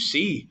chance you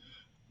see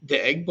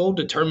the Egg Bowl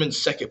determines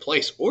second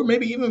place, or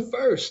maybe even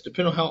first,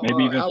 depending on how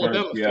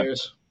Alabama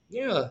fares.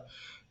 Yeah.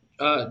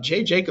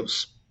 Jay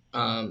Jacobs,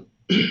 Ole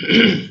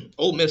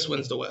Miss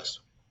wins the West.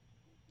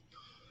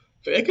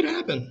 It could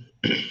happen.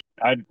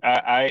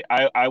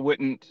 I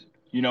wouldn't,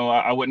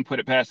 I wouldn't put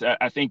it past.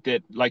 I think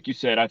that, like you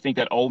said, I think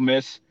that Ole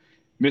Miss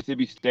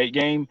Mississippi State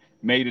game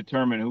may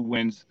determine who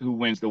wins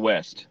the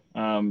West.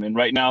 And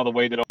right now, the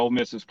way that Ole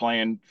Miss is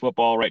playing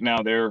football right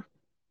now, they're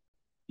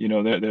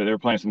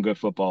playing some good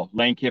football.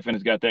 Lane Kiffin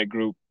has got that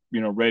group,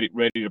 ready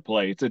to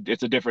play.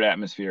 It's a different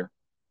atmosphere.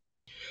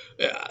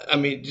 I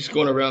mean, just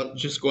going around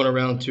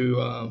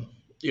to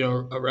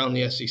around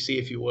the SEC,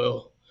 if you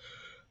will.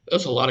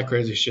 There's a lot of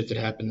crazy shit that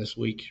happened this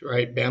week,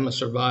 right? Bama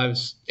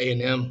survives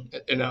A&M,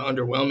 and an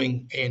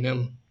underwhelming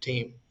A&M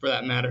team, for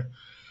that matter.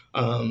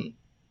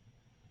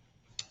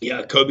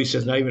 Kobe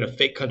says not even a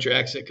fake country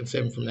accent can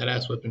save him from that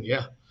ass whipping.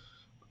 Yeah,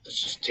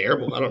 it's just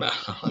terrible. I don't know.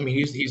 I mean,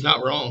 he's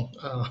not wrong.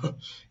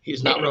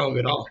 He's not wrong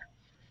at all.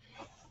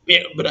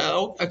 Yeah, but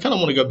I kind of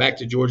want to go back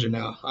to Georgia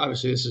now.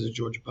 Obviously, this is a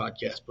Georgia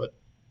podcast, but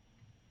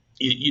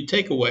you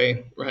take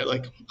away, right?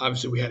 Like,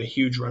 obviously, we had a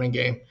huge running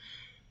game.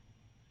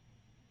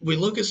 We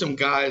look at some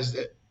guys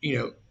that,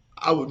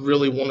 I would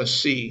really want to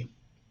see,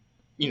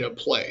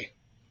 play,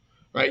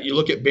 right? You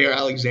look at Bear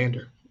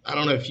Alexander. I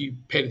don't know if you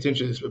paid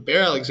attention to this, but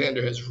Bear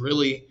Alexander has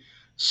really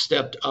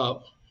stepped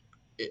up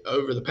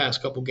over the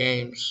past couple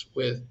games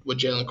with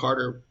Jalen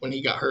Carter when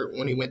he got hurt,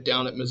 when he went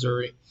down at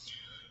Missouri.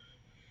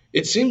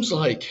 It seems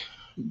like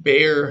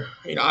Bear,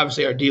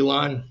 obviously our D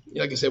line,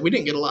 like I said, we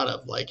didn't get a lot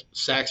of like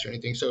sacks or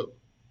anything, so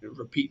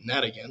repeating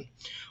that again.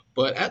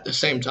 But at the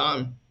same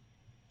time,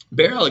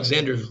 Bear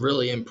Alexander's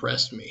really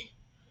impressed me.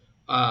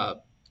 Uh,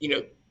 you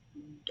know,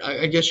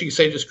 I guess you could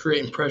say just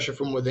creating pressure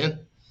from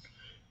within.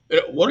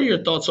 What are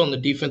your thoughts on the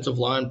defensive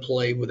line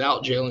play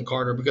without Jalen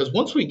Carter? Because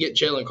once we get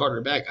Jalen Carter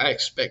back, I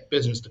expect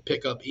business to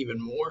pick up even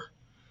more.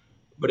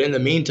 But in the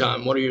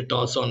meantime, what are your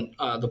thoughts on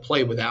the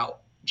play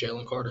without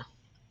Jalen Carter?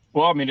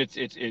 Well, I mean,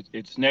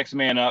 it's next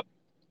man up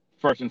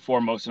first and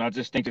foremost, and I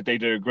just think that they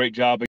did a great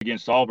job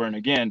against Auburn.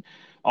 Again,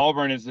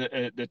 Auburn is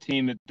the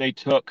team that they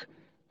took.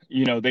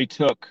 They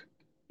took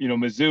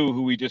Mizzou,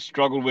 who we just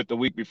struggled with the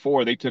week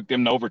before. They took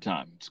them to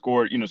overtime,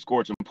 scored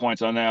some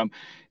points on them.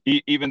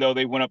 Even though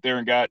they went up there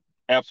and got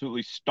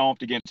absolutely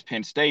stomped against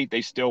Penn State,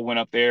 they still went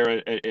up there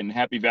in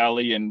Happy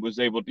Valley and was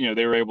able,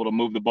 they were able to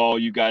move the ball.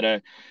 You got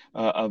a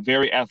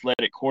very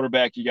athletic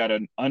quarterback. You got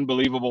an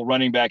unbelievable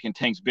running back in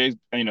Tanks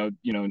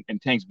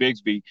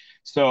Bigsby.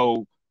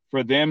 So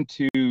for them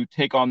to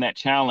take on that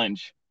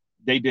challenge,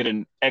 they did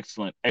an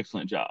excellent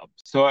job.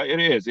 So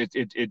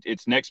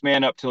it's next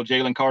man up till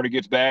Jalen Carter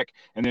gets back,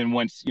 and then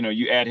once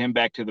you add him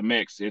back to the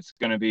mix, it's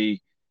going to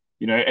be,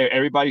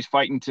 everybody's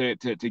fighting to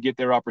get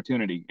their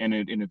opportunity. And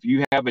if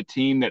you have a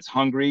team that's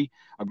hungry,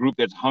 a group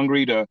that's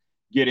hungry to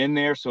get in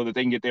there so that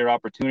they can get their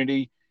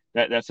opportunity,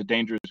 that's a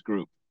dangerous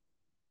group.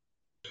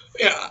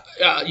 Yeah,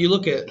 you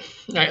look at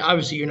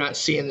obviously you're not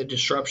seeing the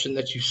disruption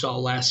that you saw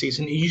last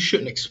season. You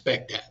shouldn't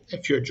expect that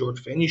if you're a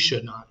Georgia fan. You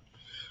should not.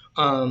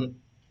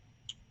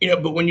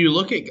 But when you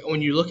look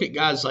at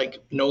guys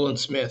like Nolan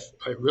Smith,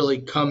 right, really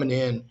coming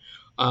in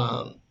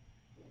and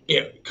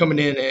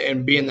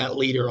being that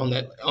leader on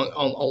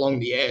along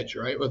the edge,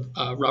 right, with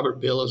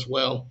Robert Bill as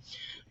well.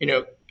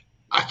 I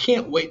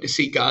can't wait to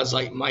see guys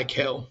like Mike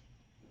Hill.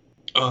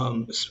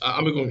 I'm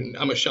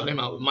gonna shout him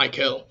out with Mike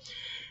Hill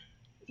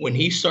when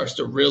he starts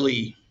to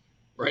really,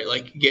 right,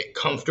 like get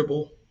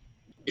comfortable.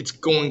 It's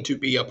going to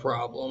be a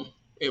problem.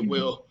 It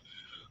will.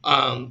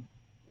 Um,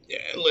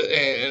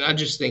 and I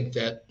just think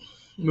that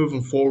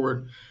moving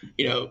forward,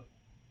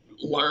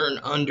 learn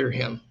under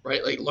him,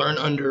 right? Like learn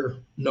under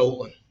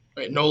Nolan,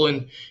 right?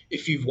 Nolan,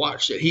 if you've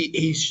watched it,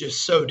 he's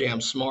just so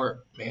damn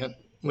smart, man,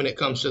 when it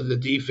comes to the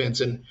defense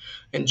and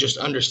just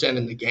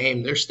understanding the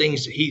game. There's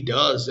things that he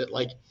does that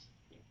like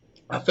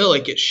I feel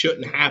like it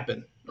shouldn't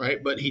happen,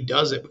 right? But he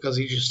does it because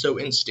he's just so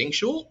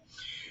instinctual,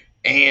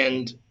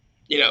 and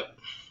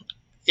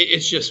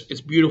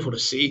it's beautiful to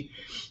see.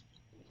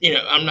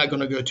 I'm not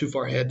going to go too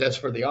far ahead. That's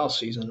for the off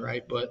season,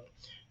 right? But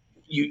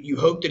you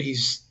hope that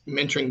he's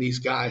mentoring these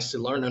guys to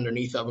learn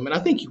underneath of him, and I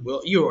think you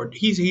will.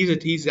 He's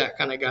that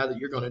kind of guy that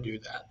you're going to do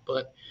that.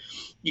 But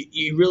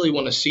you really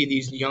want to see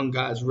these young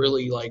guys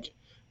really like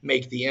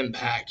make the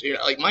impact.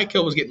 Like Mike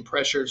Hill was getting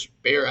pressures,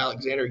 Bear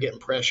Alexander getting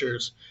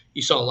pressures.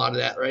 You saw a lot of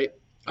that, right?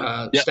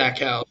 Yep.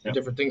 Stackhouse, yep.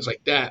 Different things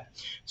like that.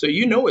 So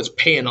it's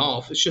paying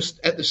off. It's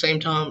just at the same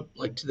time,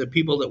 like to the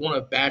people that want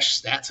to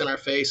bash stats in our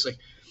face, like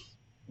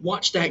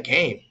watch that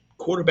game.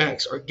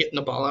 Quarterbacks are getting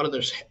the ball out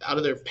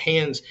of their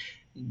hands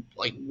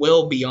like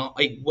well beyond,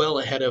 like well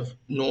ahead of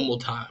normal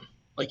time.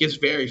 Like it's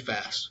very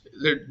fast.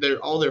 They're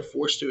all they're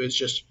forced to is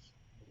just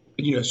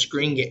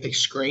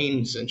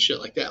screens and shit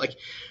like that. Like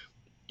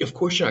of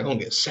course you're not going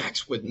to get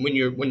sacks when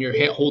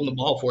you're holding the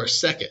ball for a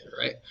second,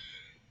 right?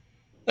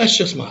 That's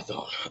just my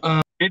thought.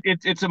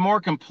 It's a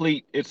more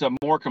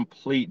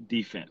complete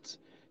defense.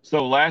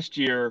 So last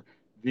year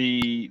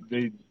the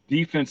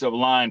defensive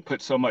line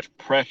put so much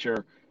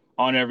pressure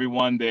on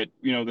everyone that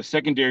the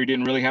secondary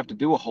didn't really have to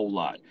do a whole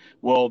lot.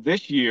 Well,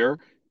 this year,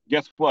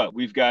 guess what?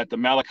 We've got the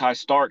Malachi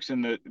Starks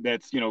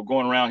that's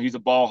going around. He's a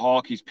ball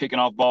hawk. He's picking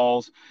off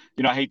balls.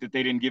 I hate that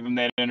they didn't give him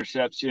that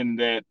interception.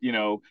 That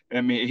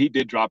he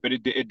did drop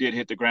it. It did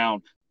hit the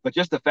ground, but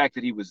just the fact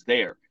that he was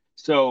there.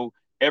 So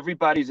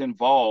everybody's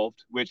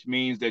involved, which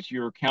means that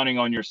you're counting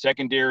on your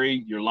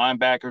secondary, your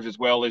linebackers, as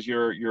well as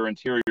your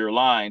interior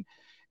line.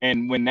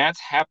 And when that's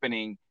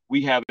happening,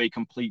 we have a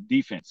complete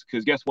defense.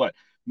 Because guess what?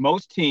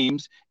 Most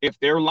teams, if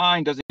their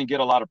line doesn't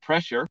get a lot of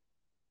pressure,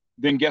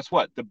 then guess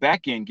what? The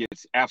back end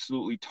gets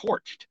absolutely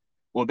torched.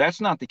 Well, that's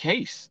not the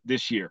case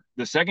this year.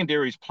 The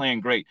secondary is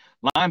playing great.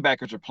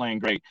 Linebackers are playing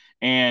great.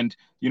 And,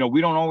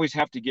 we don't always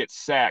have to get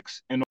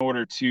sacks in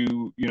order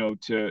to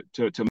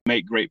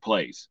make great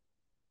plays.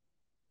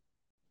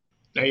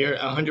 Now you're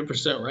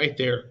 100% right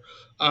there.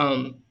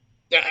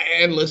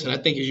 And listen, I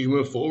think as you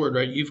move forward,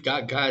 right, you've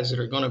got guys that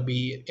are going to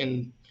be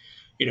in,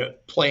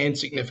 playing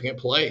significant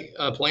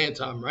playing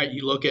time, right?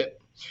 You look at,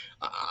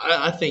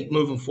 I think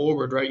moving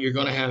forward, right, you're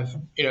going to have,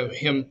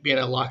 him being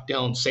a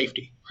lockdown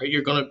safety, right?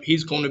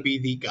 He's going to be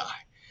the guy,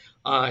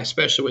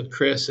 especially with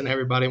Chris and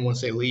everybody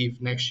once they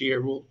leave next year.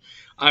 We'll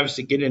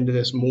obviously get into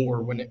this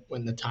more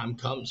when the time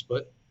comes,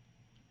 but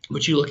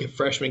you look at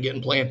freshmen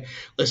getting playing.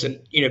 Listen,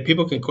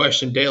 people can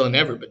question Dalen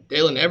Everett, but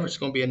Dalen Everett's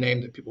going to be a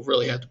name that people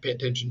really have to pay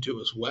attention to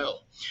as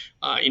well.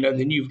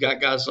 Then you've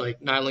got guys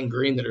like Nyland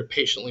Green that are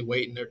patiently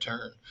waiting their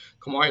turn.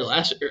 Kamari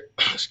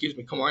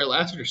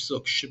Lassiter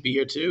still should be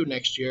here too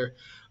next year.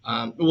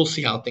 We'll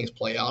see how things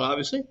play out,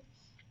 obviously.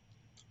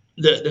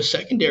 The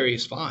secondary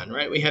is fine,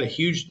 right? We had a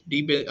huge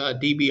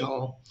DB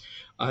haul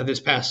this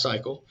past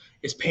cycle.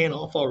 It's paying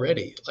off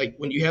already. Like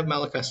when you have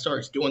Malachi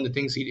Starks doing the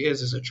things he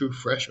is as a true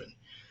freshman,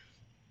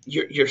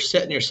 you're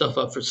setting yourself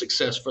up for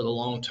success for the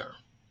long term,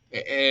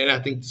 and I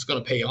think it's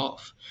going to pay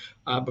off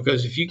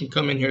because if you can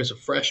come in here as a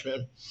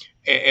freshman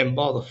and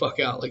ball the fuck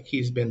out like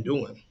he's been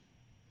doing,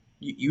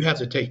 you have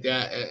to take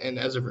that, and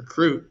as a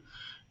recruit,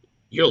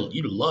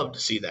 you'd love to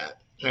see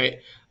that, right?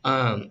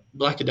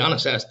 Black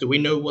Adonis asked, "Do we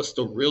know what's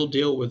the real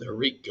deal with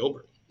Arik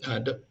Gilbert?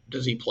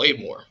 Does he play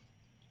more?"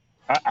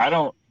 I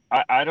don't.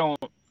 I don't.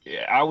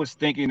 I was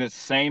thinking the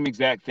same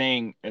exact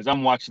thing as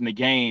I'm watching the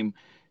game.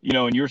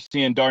 And you're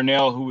seeing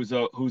Darnell, who's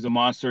a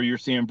monster. You're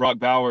seeing Brock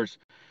Bowers,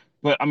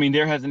 but I mean,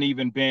 there hasn't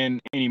even been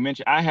any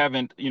mention. I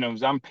haven't.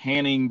 As I'm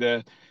panning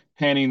the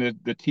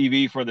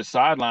TV for the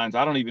sidelines,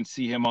 I don't even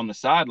see him on the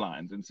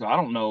sidelines, and so I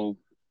don't know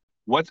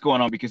what's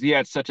going on because he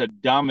had such a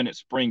dominant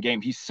spring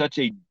game. He's such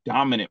a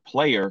dominant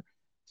player.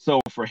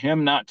 So for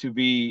him not to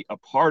be a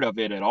part of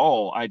it at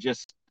all, I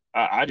just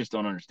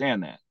don't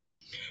understand that.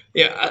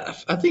 Yeah,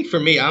 I think for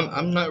me,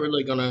 I'm not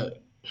really gonna,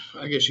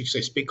 I guess you could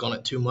say, speak on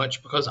it too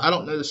much because I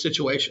don't know the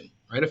situation,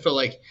 right? I feel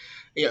like,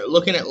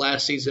 looking at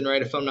last season,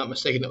 right? If I'm not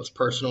mistaken, it was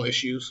personal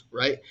issues,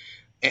 right?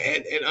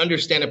 And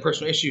understanding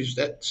personal issues,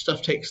 that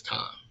stuff takes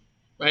time,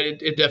 right?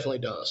 It definitely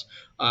does.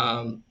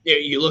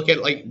 You look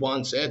at, like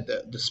Juan said,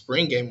 the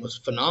spring game was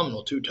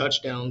phenomenal. 2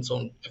 touchdowns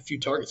on a few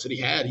targets that he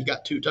had. He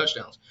got 2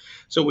 touchdowns,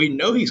 so we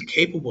know he's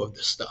capable of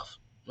this stuff,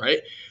 right?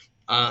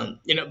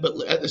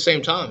 But at the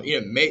same time,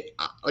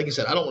 like I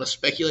said, I don't want to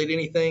speculate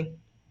anything,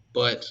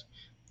 but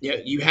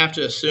you have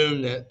to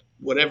assume that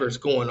whatever's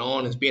going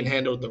on is being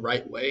handled the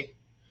right way,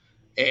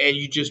 and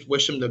you just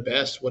wish him the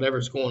best,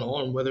 whatever's going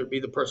on, whether it be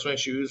the personal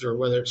issues or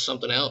whether it's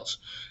something else.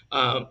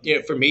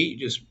 For me,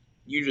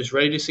 you're just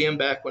ready to see him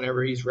back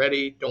whenever he's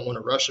ready. Don't want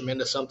to rush him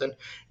into something.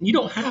 And you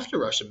don't have to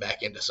rush him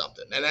back into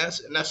something, and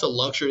that's a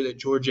luxury that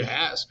Georgia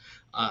has.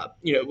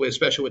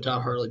 Especially with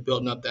Todd Hurley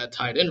building up that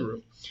tight end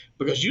room,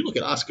 because you look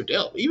at Oscar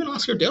Delp. Even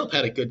Oscar Delp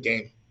had a good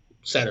game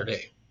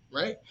Saturday,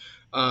 right?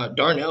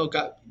 Darnell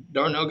got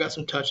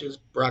some touches.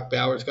 Brock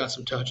Bowers got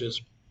some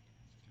touches.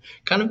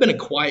 Kind of been a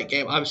quiet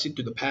game, obviously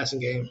through the passing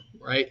game,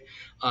 right?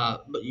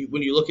 But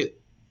when you look at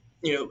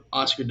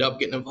Oscar Delp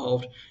getting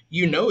involved,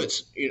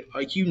 it's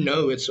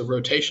a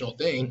rotational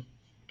thing.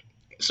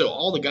 So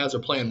all the guys are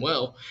playing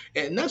well,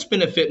 and that's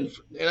benefiting.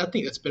 And I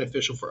think that's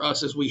beneficial for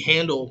us as we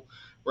handle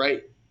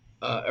right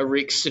a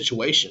Rick's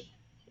situation,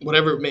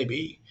 whatever it may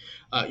be.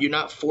 You're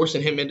not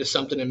forcing him into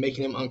something and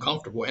making him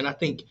uncomfortable. And I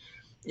think,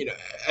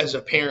 as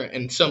a parent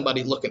and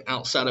somebody looking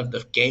outside of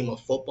the game of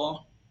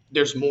football,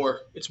 there's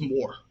more. It's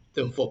more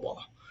than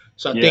football.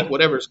 So I think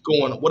whatever's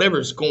going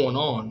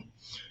on,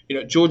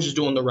 George is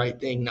doing the right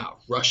thing, not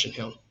rushing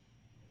him.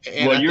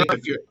 And well, I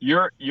think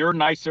if you're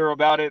nicer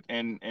about it,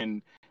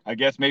 and I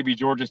guess maybe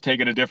Georgia's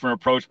taking a different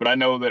approach. But I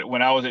know that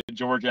when I was at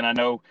Georgia, and I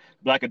know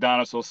Black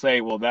Adonis will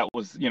say, well, that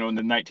was in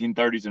the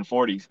 1930s and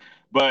 40s.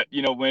 But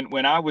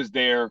when I was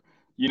there,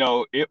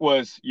 it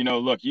was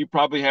look, you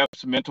probably have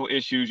some mental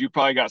issues, you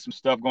probably got some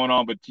stuff going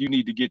on, but you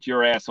need to get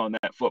your ass on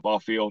that football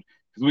field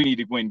because we need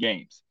to win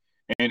games,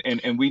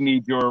 and we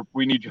need your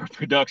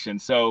production.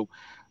 So.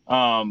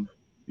 And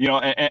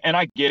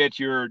I get it.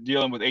 You're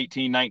dealing with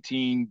 18,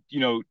 19,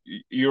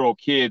 year old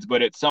kids,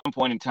 but at some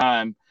point in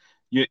time,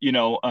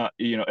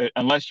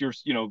 unless you're,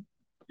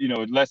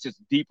 unless it's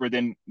deeper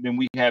than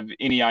we have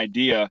any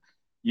idea,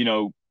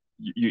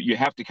 you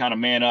have to kind of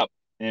man up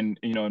and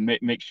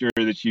make sure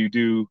that you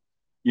do,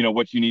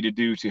 what you need to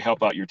do to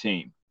help out your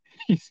team.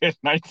 He said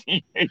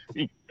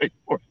 1918.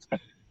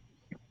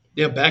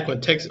 Yeah, back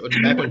when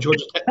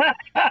Georgia Tech.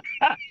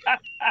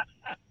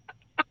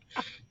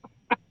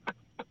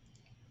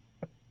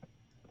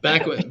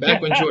 Back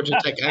when Georgia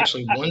Tech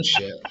actually won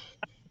shit.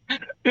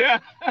 Yeah.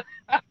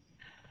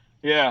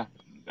 Yeah.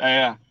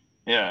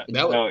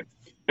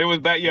 It was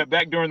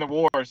back during the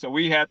war. So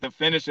we had to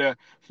finish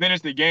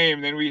the game,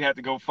 and then we had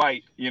to go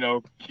fight,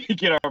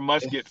 get our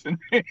muskets and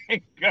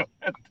go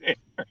out there.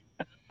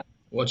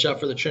 Watch out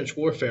for the trench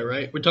warfare,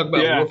 right? We talk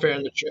about warfare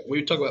in the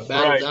we talk about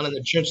battle down in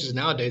the trenches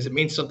nowadays. It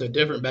means something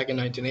different back in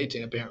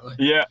 1918, apparently.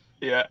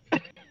 Yeah.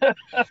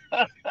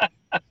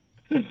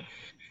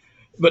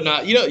 But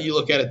not, you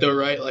look at it though,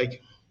 right?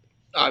 Like,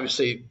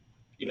 obviously,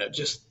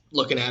 just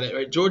looking at it,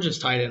 right? Georgia's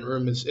tight end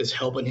room is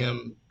helping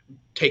him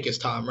take his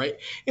time, right?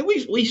 And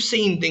we've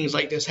seen things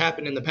like this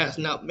happen in the past.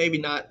 Now, maybe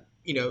not,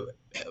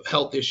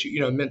 health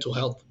issue, mental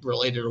health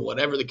related or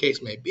whatever the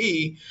case may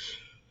be.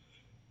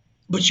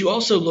 But you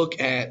also look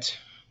at,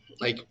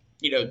 like,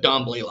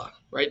 Don Blaylock,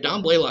 right?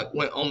 Don Blaylock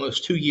went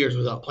almost 2 years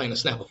without playing a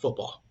snap of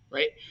football,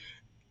 right?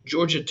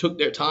 Georgia took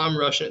their time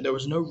rushing it. There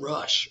was no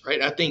rush,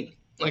 right? I think,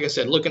 like I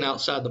said, looking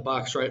outside the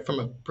box, right, from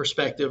a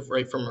perspective,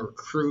 right, from a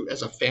recruit,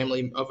 as a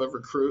family of a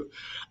recruit,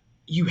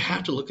 you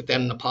have to look at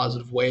that in a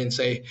positive way and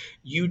say,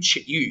 you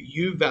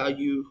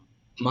value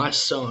my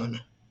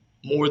son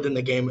more than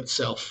the game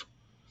itself.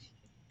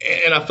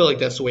 And I feel like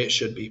that's the way it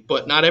should be.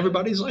 But not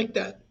everybody's like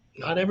that.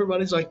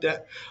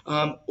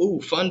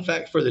 Fun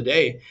fact for the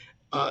day.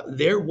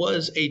 there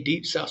was a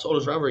Deep South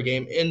Soldiers rivalry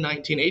game in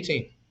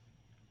 1918.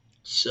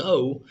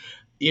 So,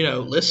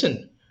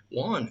 listen,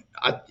 Juan,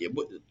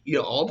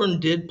 Auburn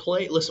did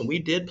play. Listen, we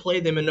did play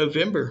them in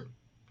November,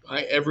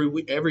 right?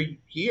 Every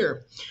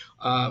year.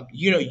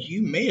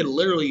 You may have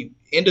literally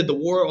ended the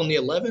war on the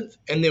 11th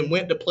and then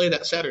went to play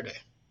that Saturday.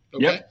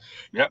 Okay.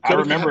 Yep. I Could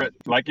have remember happened.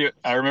 it like it.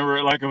 I remember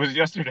it like it was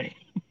yesterday.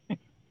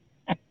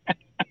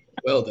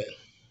 Well then.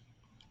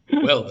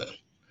 But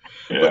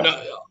Yeah.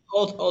 no,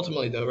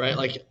 ultimately though, right?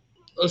 Like,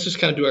 let's just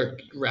kind of do our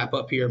wrap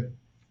up here.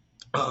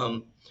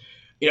 Um,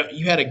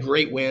 you had a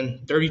great win,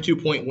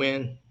 32-point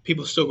win.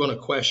 People still going to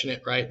question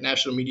it, right?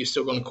 National media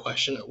still going to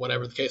question it,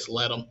 whatever the case,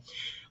 let them.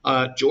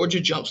 Georgia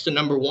jumps to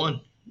number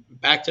one,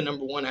 back to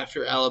number one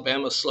after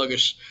Alabama's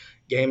sluggish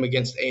game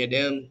against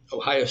A&M.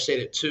 Ohio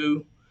State at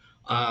 2.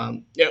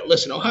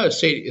 Listen, Ohio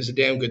State is a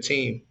damn good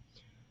team,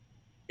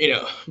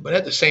 but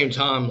at the same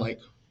time, like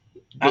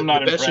I'm the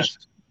not best is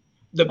impressed.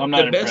 the, I'm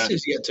the not best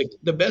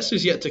impressed.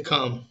 is yet to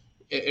come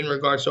in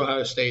regards to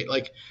Ohio State.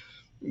 Like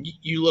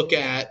you look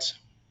at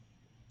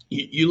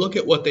you look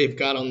at what they've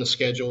got on the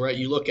schedule, right?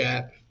 You look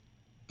at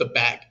the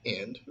back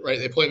end, right?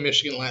 They played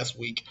Michigan last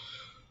week.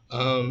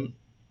 Um,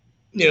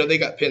 they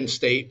got Penn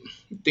State,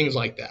 things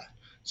like that.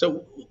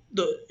 So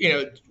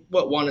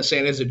what Juan is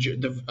saying is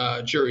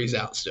the jury's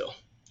out still.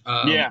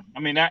 Yeah, Um, I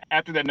mean,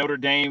 after that Notre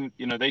Dame,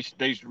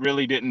 they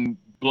really didn't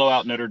blow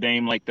out Notre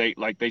Dame like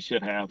they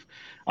should have.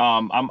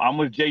 I'm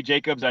with Jay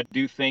Jacobs. I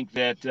do think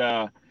that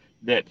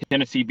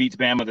Tennessee beats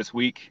Bama this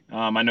week.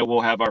 I know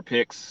we'll have our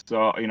picks,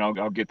 so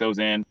I'll get those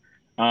in.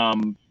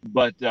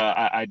 But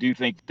I do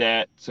think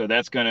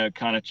that's going to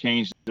kind of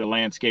change the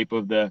landscape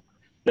of that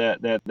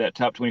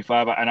top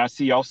 25. And I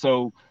see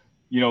also,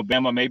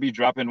 Bama maybe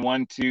dropping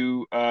one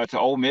to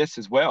Ole Miss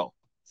as well.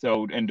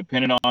 So, and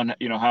depending on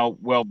how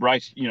well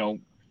Bryce,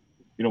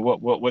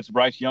 what's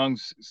Bryce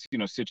Young's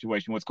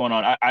situation, what's going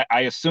on.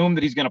 I assume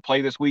that he's going to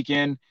play this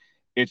weekend.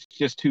 It's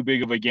just too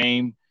big of a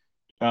game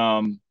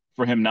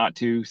for him not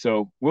to.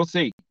 So we'll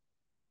see.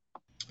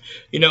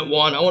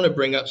 Juan, I want to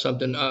bring up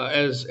something.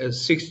 As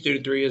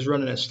 62-3 is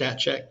running a stat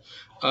check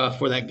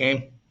for that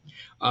game.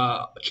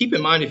 Keep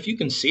in mind, if you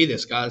can see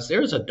this, guys,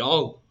 there's a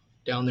dog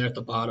down there at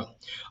the bottom,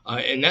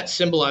 and that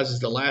symbolizes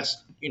the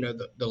last,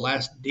 the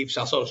last Deep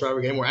South Soldiers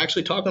rivalry game we're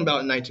actually talking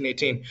about in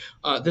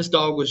 1918. This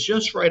dog was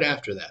just right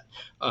after that.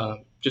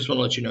 Just want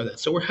to let you know that.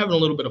 So we're having a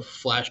little bit of a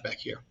flashback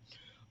here.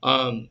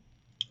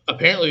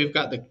 Apparently, we've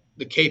got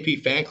the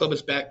KP fan club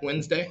is back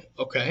Wednesday.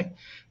 Okay,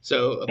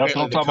 so That's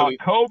what apparently I'm the talking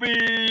Kobe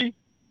about. Kobe.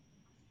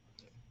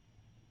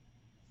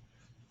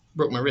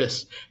 broke my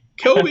wrist.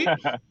 Kobe.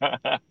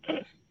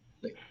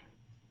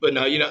 But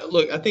no,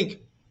 look, I think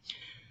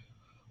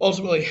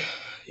ultimately,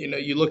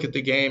 you look at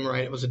the game,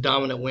 right? It was a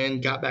dominant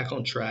win, got back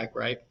on track,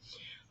 right?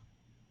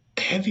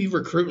 Heavy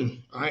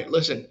recruiting. All right,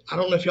 listen, I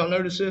don't know if y'all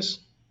noticed this.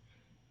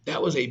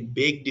 That was a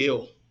big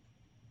deal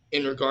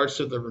in regards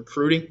to the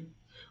recruiting,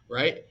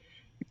 right?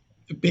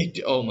 Big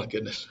deal. Oh my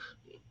goodness.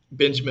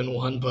 Benjamin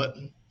one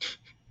button.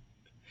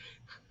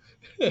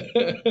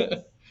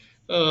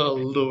 Oh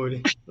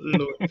Lordy.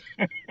 Lord.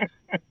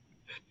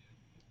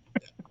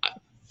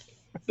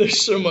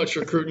 There's so much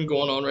recruiting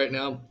going on right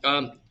now.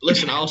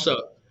 Listen, I'm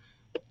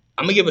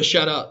gonna give a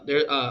shout out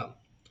there.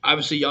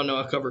 Obviously, y'all know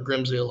I cover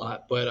Grimsley a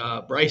lot,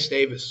 but Bryce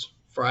Davis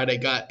Friday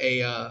got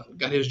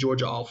his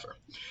Georgia offer,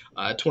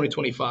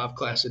 2025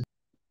 class.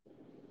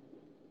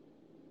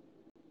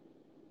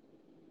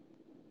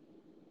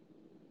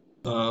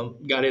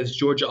 Got his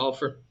Georgia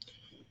offer,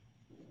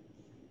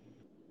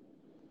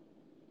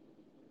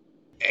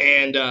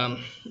 and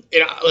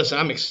listen,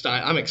 I'm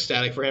excited. I'm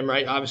ecstatic for him,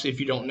 right? Obviously, if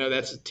you don't know,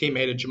 that's a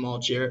teammate of Jamal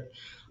Jarrett.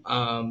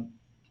 Um,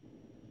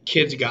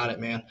 Kid's got it,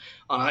 man.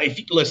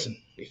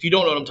 If you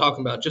don't know what I'm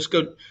talking about, just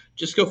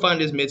go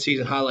find his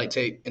midseason highlight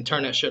tape and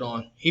turn that shit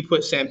on. He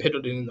put Sam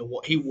Pendleton in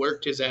the. He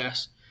worked his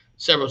ass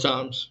several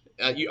times.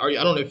 I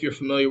don't know if you're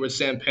familiar with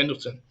Sam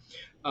Pendleton,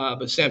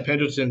 but Sam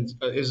Pendleton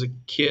is a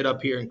kid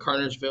up here in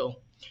Cartersville,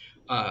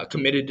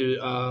 committed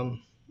to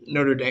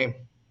Notre Dame,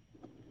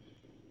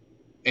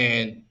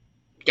 and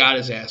got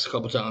his ass a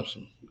couple times.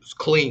 It's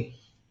clean.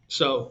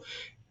 So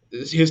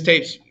his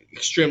tape's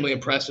extremely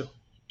impressive.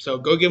 So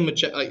go give him a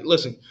check. Like,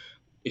 listen,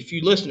 if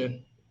you're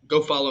listening,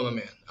 go follow my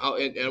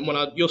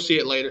man. You'll see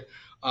it later.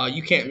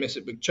 You can't miss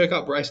it. But check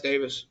out Bryce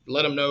Davis.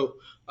 Let him know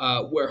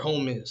where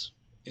home is.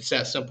 It's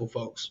that simple,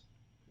 folks.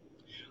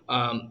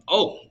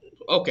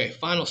 Okay.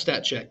 Final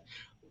stat check.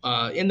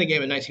 In the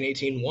game in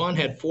 1918, Juan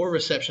had 4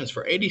 receptions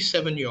for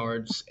 87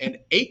 yards and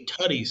 8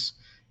 tutties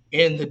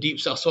in the Deep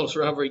South Soldiers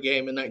rivalry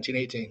game in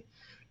 1918.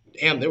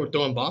 Damn, they were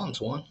throwing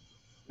bombs, Juan.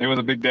 It was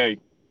a big day.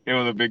 It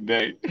was a big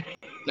day.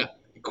 Now,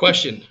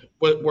 question: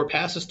 were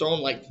passes thrown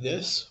like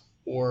this,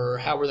 or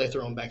how were they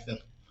thrown back then?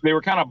 They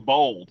were kind of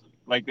bold.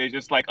 Like they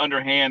just like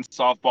underhand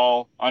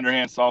softball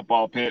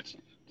pitch,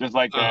 just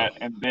like Oh, that.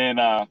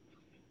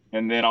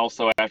 And then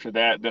also after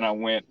that, then I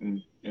went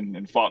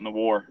and fought in the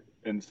war.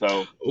 And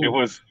so it ooh.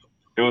 was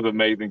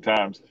amazing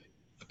times.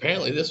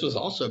 Apparently, this was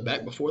also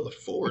back before the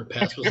forward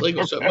pass was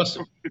legal, so it must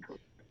have.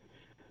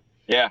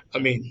 Yeah. I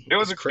mean, It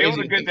was it's crazy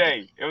a to good think that.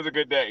 day. It was a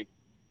good day.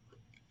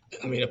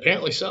 I mean,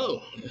 apparently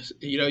so.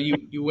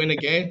 You win a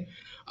game.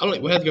 I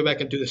don't. We'll have to go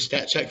back and do the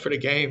stat check for the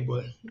game,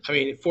 but I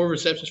mean, 4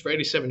 receptions for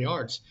 87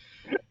 yards,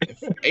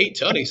 and 8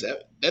 tutties.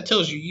 That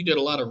tells you did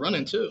a lot of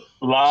running too.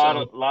 So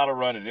Lot of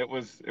running. It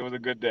was a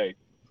good day.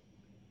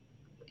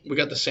 we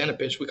got the Santa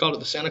pitch. We called it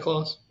the Santa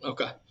Claus.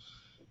 Okay.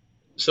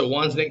 So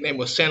Juan's nickname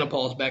was Santa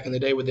Paws back in the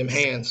day with them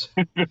hands.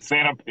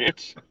 Santa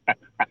pitch.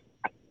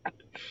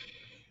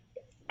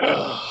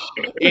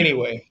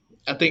 Anyway,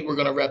 I think we're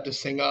gonna wrap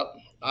this thing up.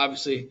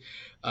 Obviously,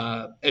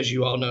 as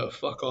you all know,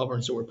 fuck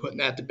Auburn, so we're putting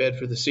that to bed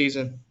for the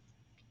season.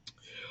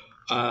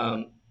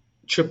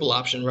 Triple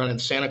option running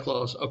Santa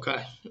Claus.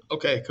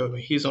 Okay,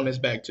 Kobe. He's on his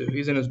back too.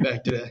 He's in his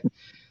back today.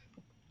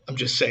 I'm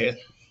just saying.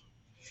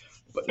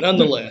 But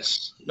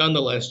nonetheless,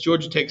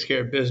 Georgia takes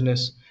care of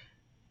business.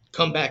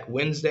 Come back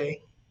Wednesday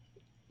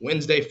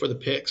for the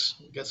picks.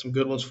 We got some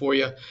good ones for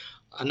you.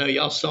 I know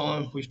y'all saw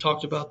them. We've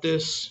talked about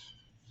this.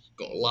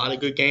 Got a lot of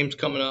good games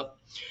coming up.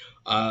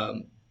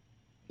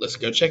 Let's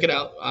go check it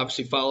out.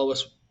 Obviously, follow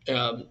us,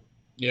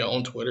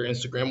 on Twitter,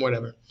 Instagram,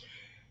 whatever.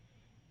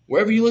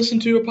 Wherever you listen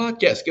to a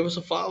podcast, give us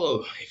a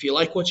follow. If you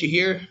like what you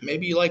hear,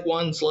 maybe you like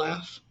Juan's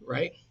laugh,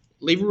 right?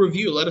 Leave a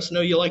review. Let us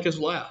know you like his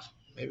laugh.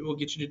 Maybe we'll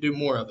get you to do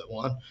more of it,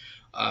 Juan.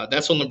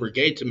 That's on the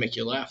brigade to make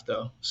you laugh,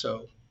 though.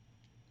 So,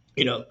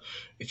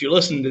 if you're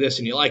listening to this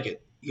and you like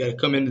it, you got to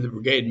come into the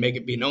brigade and make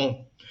it be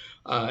known.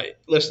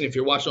 Listen, if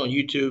you're watching on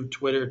YouTube,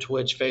 Twitter,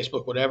 Twitch,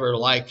 Facebook, whatever,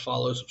 like,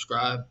 follow,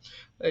 subscribe.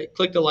 Hey,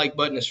 click the like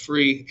button. It's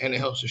free, and it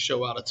helps the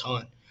show out a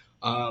ton.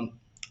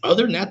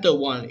 Other than that, though,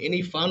 Juan,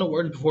 any final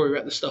words before we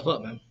wrap this stuff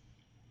up, man?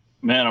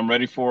 Man, I'm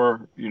ready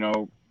for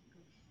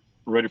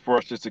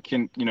us just to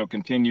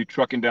continue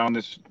trucking down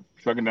this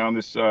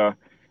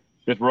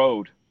this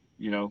road.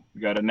 We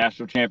got a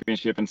national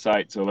championship in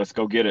sight, so let's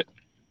go get it.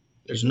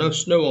 There's no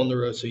snow on the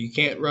road, so you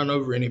can't run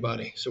over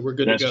anybody. So we're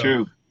good to go. That's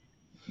true.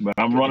 But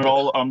I'm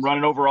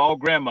running over all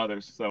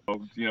grandmothers, so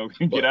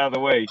get out of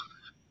the way.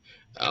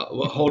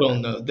 Well, hold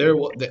on though.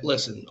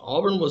 Listen,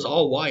 Auburn was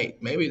all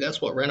white. Maybe that's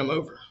what ran them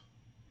over.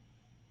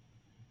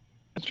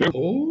 That's true.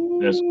 Ooh.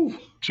 That's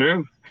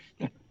true.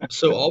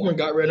 So Auburn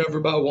got ran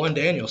over by Juan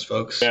Daniels,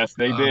 folks. Yes,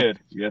 they did.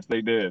 Yes,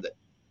 they did.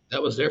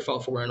 That was their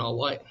fault for wearing all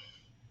white.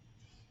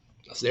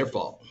 That's their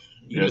fault.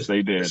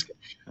 They did.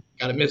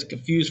 Got to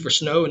confused for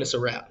snow, and it's a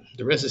wrap.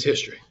 The rest is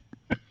history.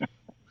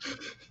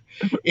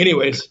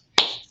 Anyways,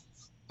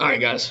 all right,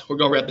 guys, we're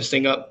gonna wrap this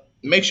thing up.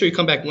 Make sure you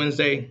come back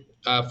Wednesday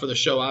for the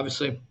show.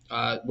 Obviously,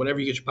 whenever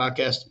you get your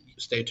podcast,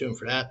 stay tuned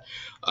for that.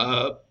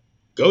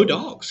 Go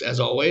Dogs,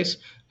 as always.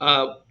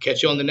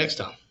 Catch you on the next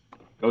time.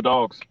 Go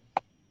Dogs.